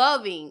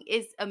loving.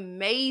 It's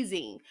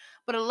amazing.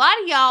 But a lot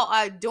of y'all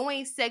are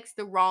doing sex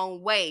the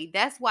wrong way.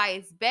 That's why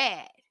it's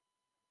bad.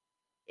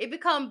 It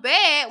become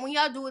bad when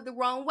y'all do it the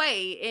wrong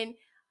way. And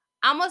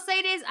I'm going to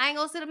say this. I ain't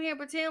going to sit up here and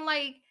pretend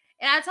like,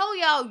 and I told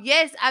y'all,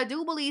 yes, I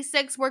do believe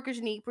sex workers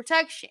need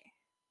protection.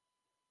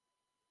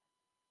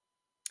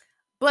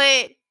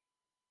 But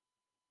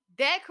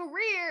that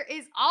career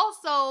is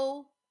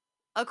also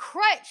a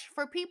crutch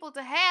for people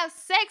to have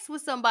sex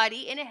with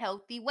somebody in a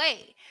healthy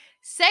way.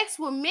 Sex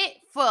was meant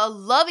for a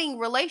loving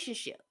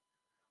relationship,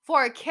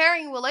 for a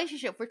caring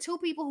relationship, for two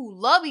people who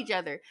love each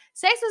other.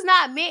 Sex is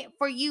not meant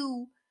for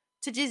you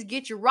to just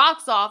get your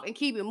rocks off and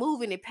keep it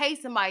moving and pay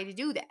somebody to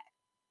do that.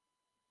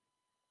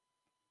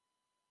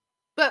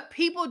 But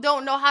people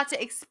don't know how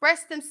to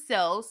express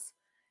themselves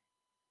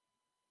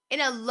in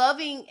a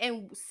loving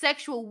and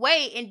sexual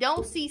way and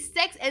don't see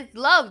sex as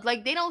love.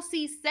 Like, they don't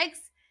see sex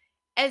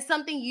as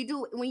something you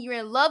do when you're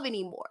in love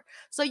anymore.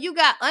 So you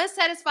got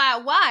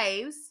unsatisfied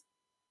wives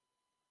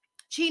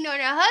cheating on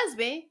their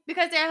husband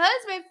because their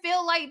husband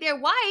feel like their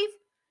wife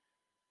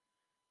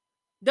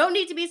don't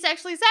need to be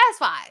sexually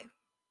satisfied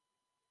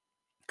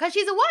because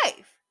she's a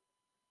wife.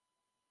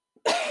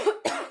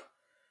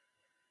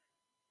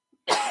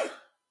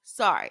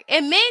 Sorry.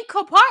 And men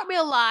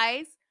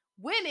compartmentalize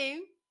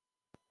women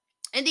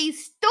in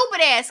these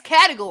stupid ass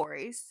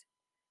categories.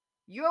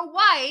 Your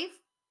wife,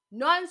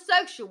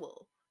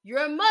 non-sexual.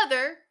 Your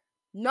mother,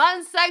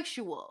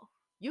 non-sexual.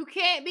 You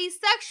can't be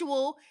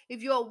sexual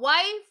if you're a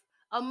wife,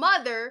 a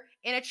mother,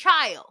 and a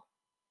child.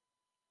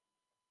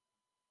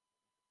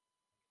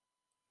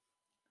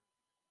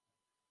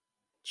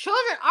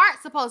 Children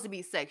aren't supposed to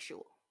be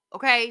sexual.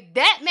 Okay?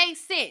 That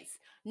makes sense.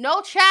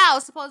 No child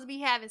is supposed to be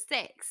having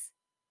sex.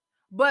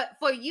 But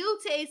for you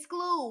to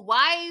exclude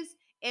wives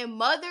and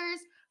mothers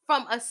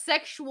from a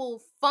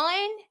sexual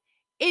fun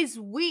is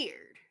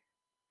weird.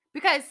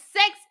 Because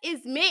sex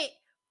is meant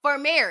for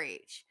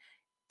marriage.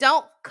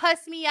 Don't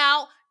cuss me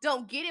out.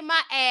 Don't get in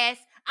my ass.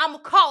 I'm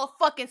gonna call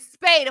a fucking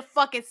spade a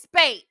fucking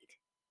spade.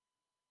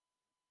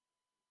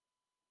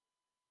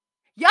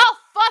 Y'all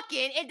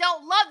fucking and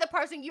don't love the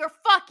person you're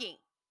fucking.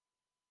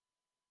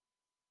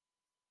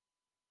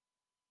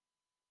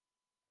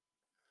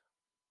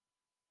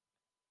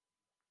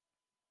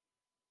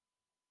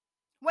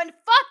 When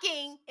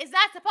fucking is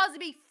not supposed to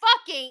be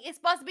fucking, it's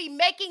supposed to be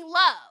making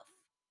love.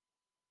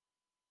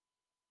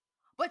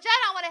 But y'all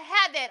don't want to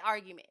have that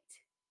argument.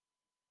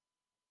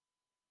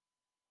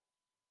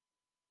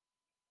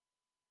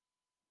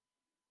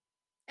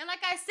 And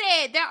like I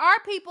said, there are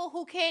people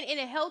who can, in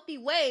a healthy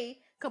way,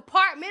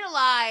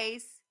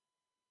 compartmentalize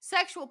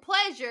sexual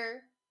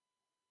pleasure,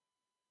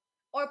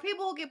 or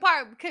people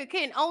who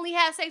can only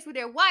have sex with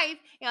their wife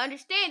and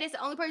understand it's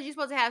the only person you're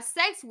supposed to have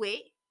sex with.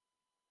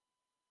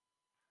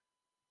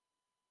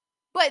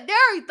 But there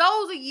are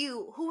those of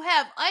you who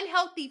have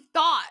unhealthy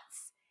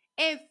thoughts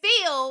and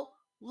feel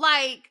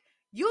like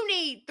you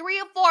need 3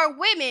 or 4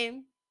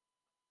 women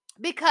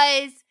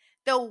because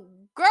the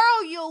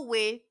girl you're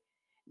with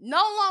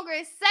no longer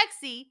is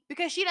sexy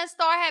because she done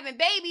start having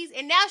babies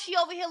and now she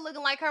over here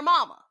looking like her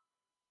mama.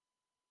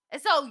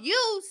 And so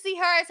you see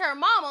her as her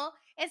mama,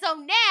 and so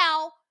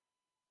now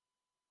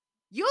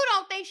you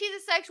don't think she's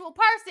a sexual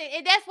person,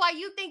 and that's why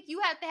you think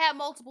you have to have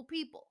multiple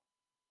people.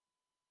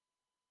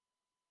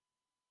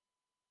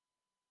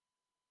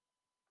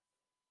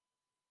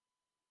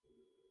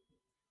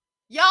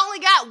 You only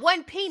got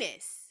one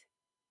penis.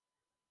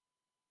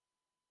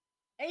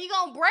 And you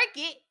gonna break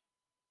it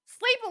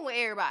sleeping with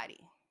everybody.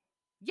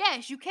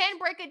 Yes, you can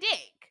break a dick.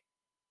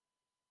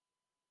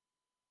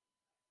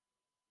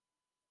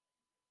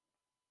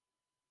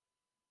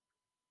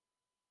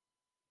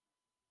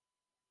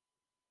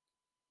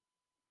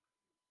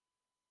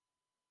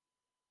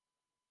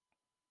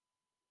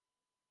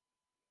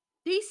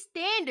 These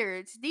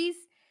standards, these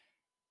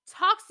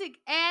toxic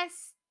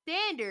ass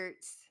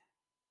standards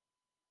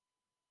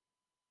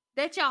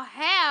that y'all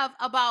have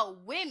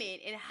about women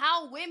and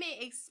how women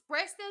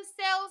express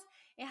themselves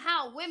and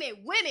how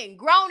women,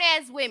 grown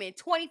ass women,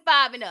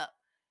 25 and up.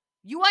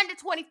 You under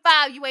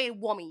 25, you ain't a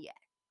woman yet.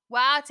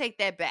 Well, I'll take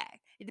that back.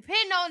 It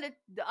depends on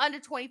the under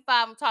 25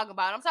 I'm talking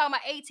about. I'm talking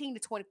about 18 to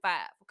 25,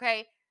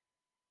 okay?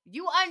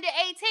 You under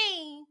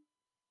 18,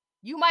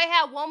 you might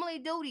have womanly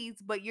duties,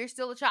 but you're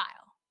still a child,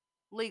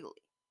 legally.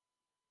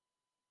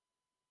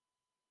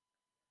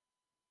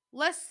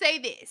 Let's say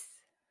this.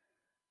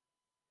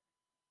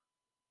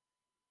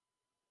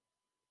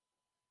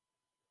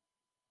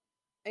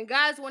 And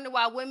guys wonder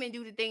why women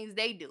do the things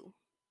they do.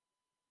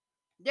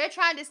 They're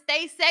trying to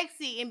stay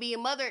sexy and be a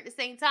mother at the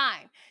same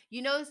time.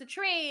 You know, it's a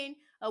trend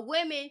of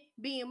women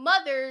being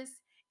mothers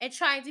and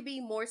trying to be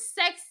more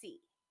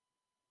sexy.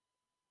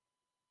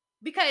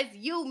 Because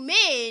you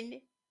men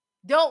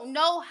don't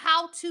know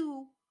how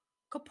to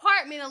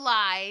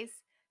compartmentalize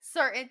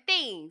certain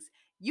things.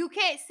 You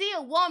can't see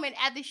a woman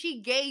after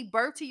she gave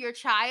birth to your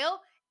child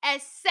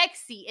as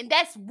sexy, and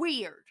that's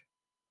weird.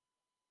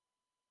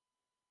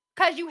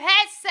 Because you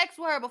had sex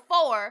with her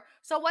before,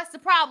 so what's the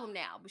problem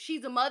now?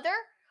 She's a mother?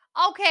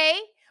 Okay.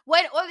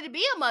 Well, in order to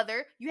be a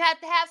mother, you have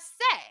to have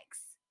sex.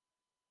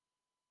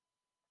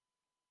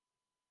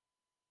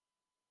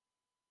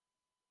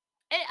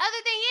 And the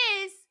other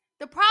thing is,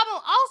 the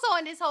problem also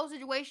in this whole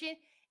situation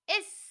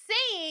is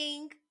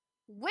seeing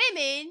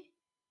women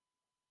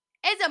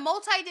as a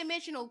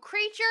multidimensional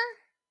creature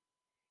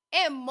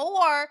and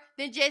more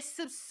than just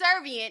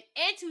subservient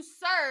and to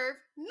serve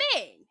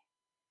men.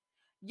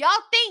 Y'all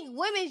think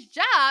women's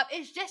job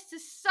is just to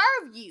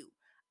serve you.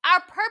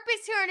 Our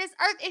purpose here on this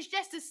earth is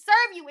just to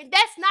serve you, and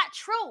that's not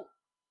true.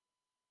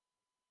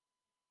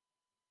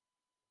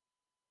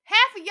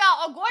 Half of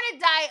y'all are going to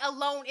die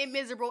alone and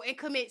miserable and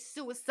commit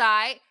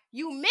suicide,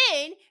 you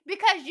men,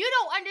 because you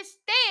don't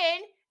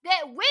understand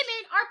that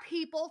women are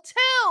people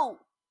too.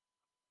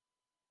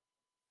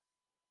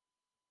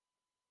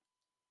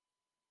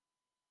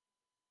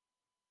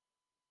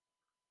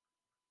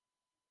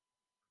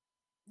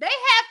 They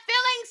have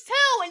feelings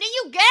too, and then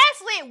you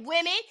gaslit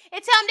women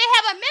and tell them they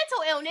have a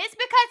mental illness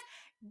because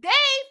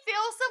they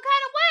feel some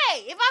kind of way.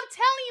 If I'm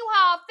telling you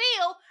how I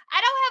feel,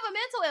 I don't have a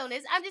mental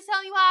illness. I'm just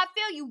telling you how I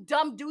feel, you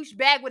dumb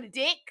douchebag with a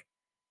dick.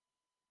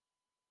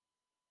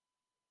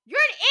 You're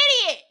an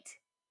idiot.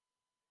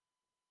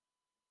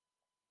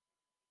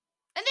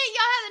 And then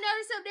y'all have the nerve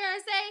to sit there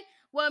and say,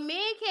 well,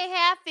 men can't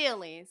have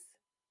feelings.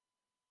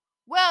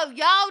 Well,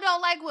 y'all don't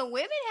like when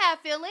women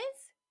have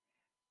feelings.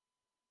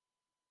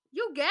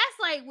 You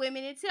gaslight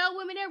women and tell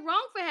women they're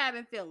wrong for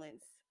having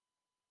feelings.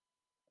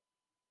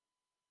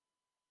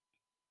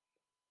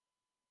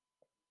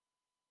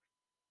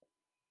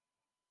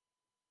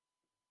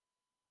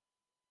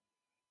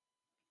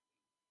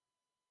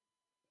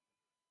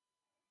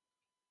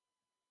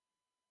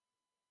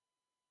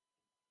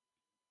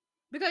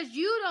 Because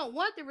you don't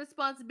want the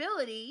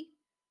responsibility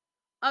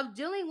of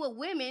dealing with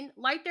women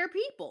like they're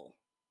people.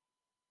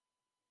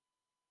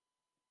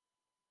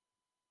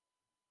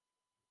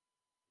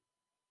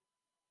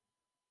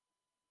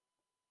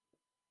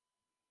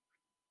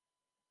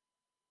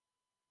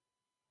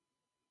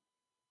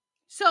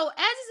 So as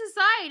a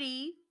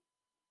society,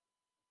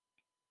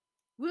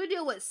 we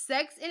deal with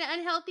sex in an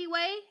unhealthy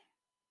way.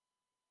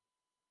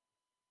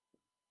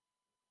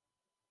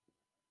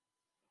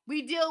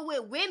 We deal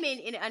with women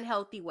in an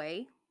unhealthy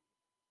way.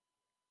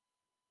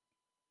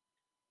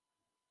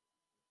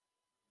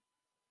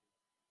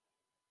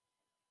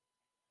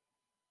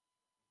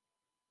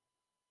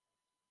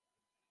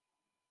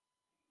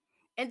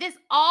 And this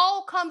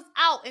all comes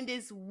out in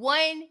this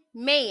one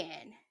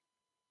man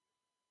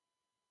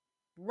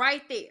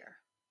right there.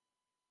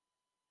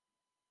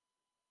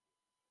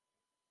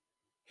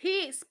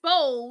 He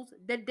exposed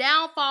the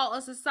downfall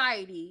of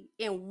society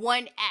in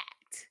one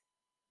act.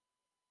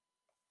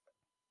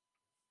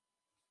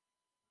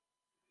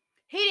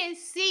 He didn't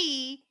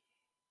see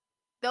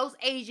those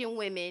Asian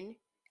women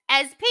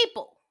as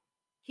people.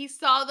 He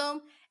saw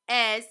them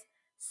as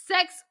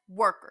sex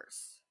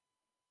workers.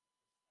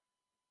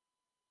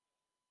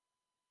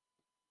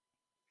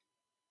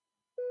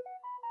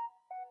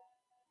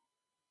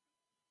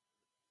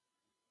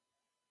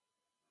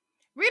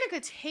 We're going to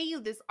continue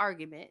this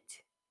argument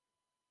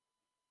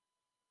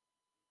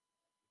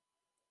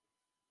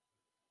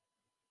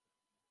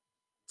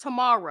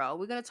tomorrow.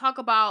 We're going to talk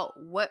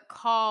about what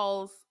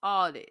caused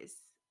all this,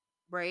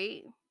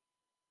 right?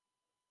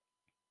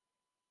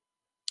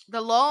 The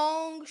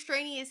long,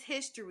 strenuous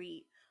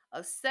history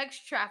of sex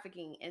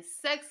trafficking and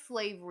sex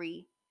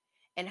slavery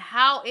and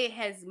how it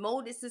has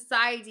molded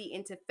society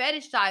into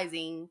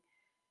fetishizing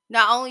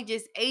not only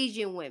just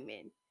Asian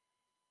women,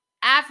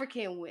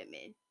 African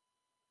women,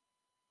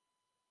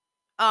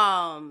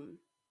 um,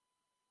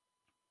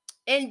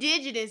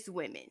 indigenous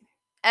women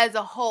as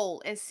a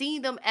whole, and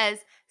seeing them as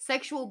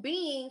sexual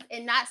beings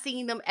and not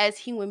seeing them as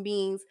human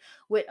beings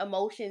with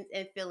emotions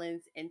and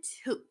feelings and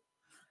too.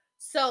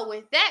 So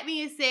with that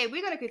being said,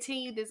 we're going to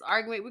continue this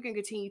argument. We're going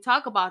to continue to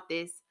talk about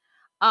this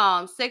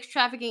sex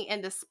trafficking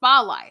and the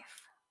spa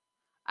life.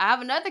 I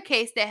have another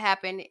case that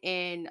happened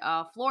in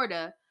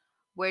Florida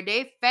where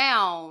they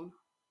found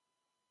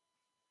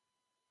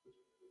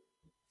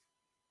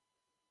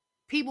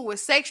people with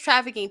sex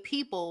trafficking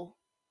people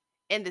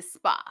in the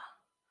spa.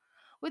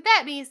 With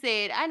that being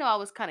said, I know I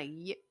was kind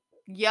of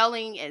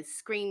yelling and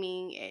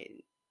screaming and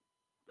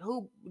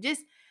who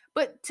just,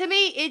 but to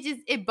me,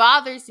 it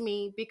bothers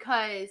me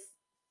because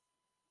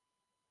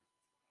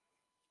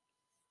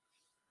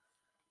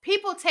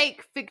people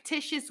take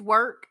fictitious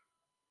work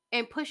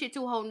and push it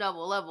to a whole nother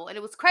level. And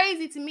it was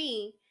crazy to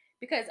me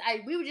because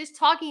we were just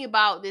talking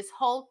about this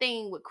whole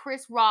thing with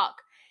Chris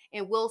Rock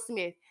and Will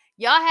Smith.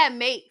 Y'all have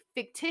made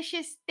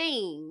fictitious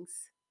things,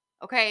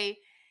 okay?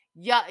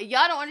 Y'all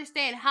don't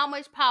understand how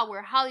much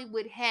power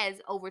Hollywood has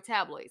over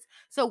tabloids.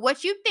 So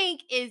what you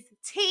think is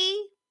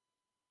tea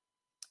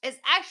is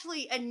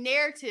actually a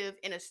narrative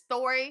in a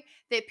story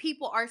that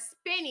people are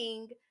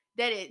spinning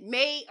that it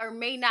may or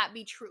may not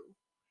be true.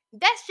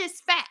 That's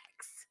just facts.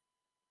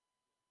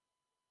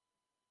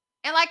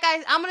 And like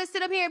I'm gonna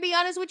sit up here and be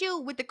honest with you,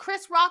 with the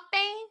Chris Rock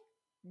thing,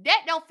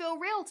 that don't feel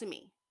real to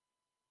me.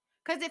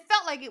 Cause it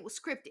felt like it was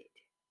scripted.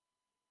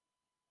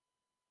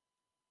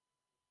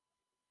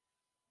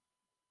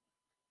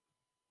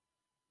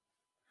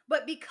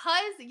 But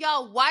because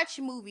y'all watch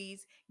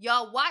movies,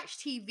 y'all watch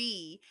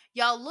TV,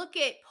 y'all look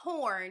at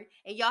porn,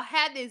 and y'all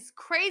have this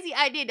crazy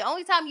idea. The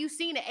only time you've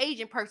seen an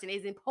Asian person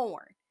is in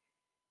porn.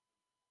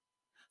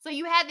 So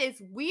you have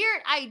this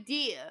weird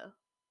idea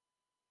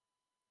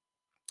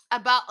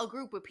about a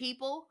group of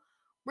people.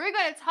 We're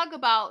going to talk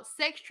about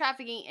sex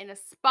trafficking in a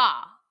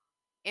spa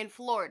in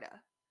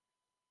Florida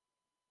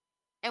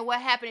and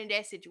what happened in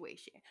that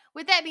situation.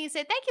 With that being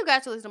said, thank you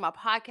guys for listening to my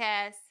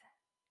podcast.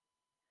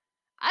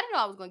 I didn't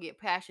know I was going to get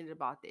passionate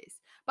about this,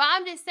 but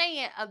I'm just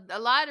saying a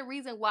lot of the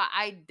reason why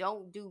I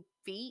don't do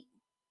feet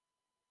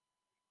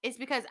is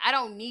because I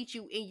don't need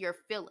you in your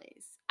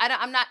feelings.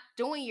 I'm not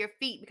doing your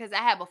feet because I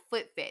have a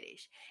foot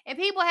fetish. And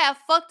people have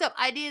fucked up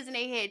ideas in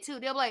their head too.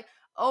 They're like,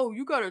 oh,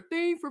 you got a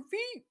thing for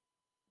feet?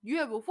 You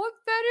have a foot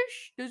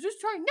fetish? Does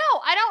this turn?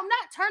 No, I don't. I'm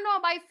not turned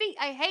on by feet.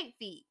 I hate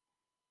feet.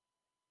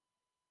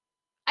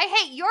 I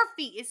hate your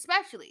feet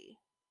especially.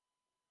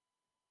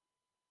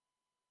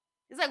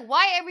 It's like,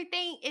 why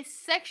everything is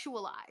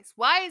sexualized?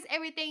 Why is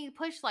everything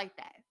pushed like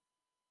that?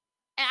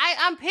 And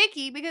I'm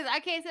picky because I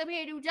can't sit up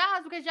here and do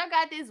jobs because y'all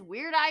got this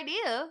weird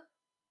idea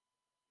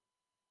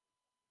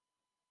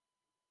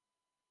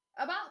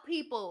about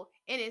people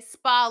in a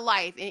spa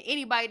life and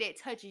anybody that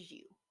touches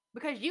you.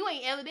 Because you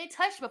ain't ever been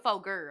touched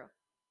before, girl.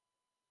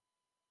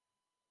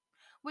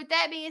 With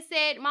that being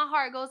said, my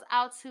heart goes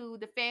out to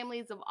the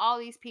families of all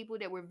these people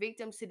that were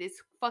victims to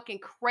this fucking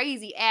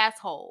crazy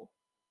asshole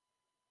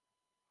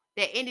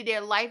that ended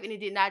their life and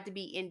it did not to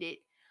be ended.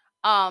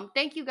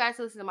 Thank you guys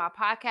for listening to my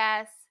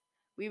podcast.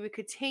 We will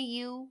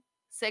continue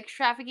sex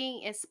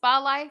trafficking and spa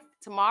life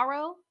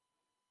tomorrow.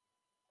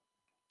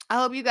 I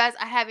hope you guys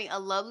are having a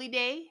lovely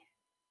day.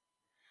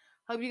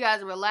 Hope you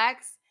guys are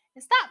relaxed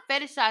and stop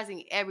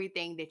fetishizing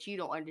everything that you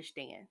don't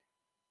understand.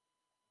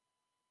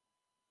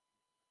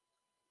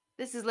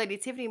 This is Lady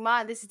Tiffany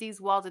Ma. This is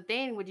These Walls of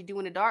Thin. What you do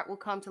in the dark will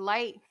come to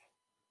light.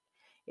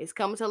 It's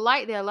coming to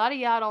light that a lot of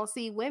y'all don't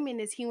see women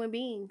as human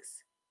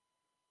beings.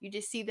 You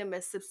just see them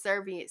as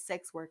subservient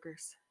sex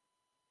workers.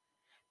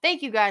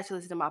 Thank you guys for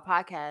listening to my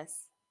podcast.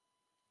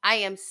 I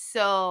am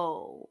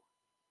so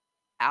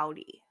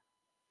outie.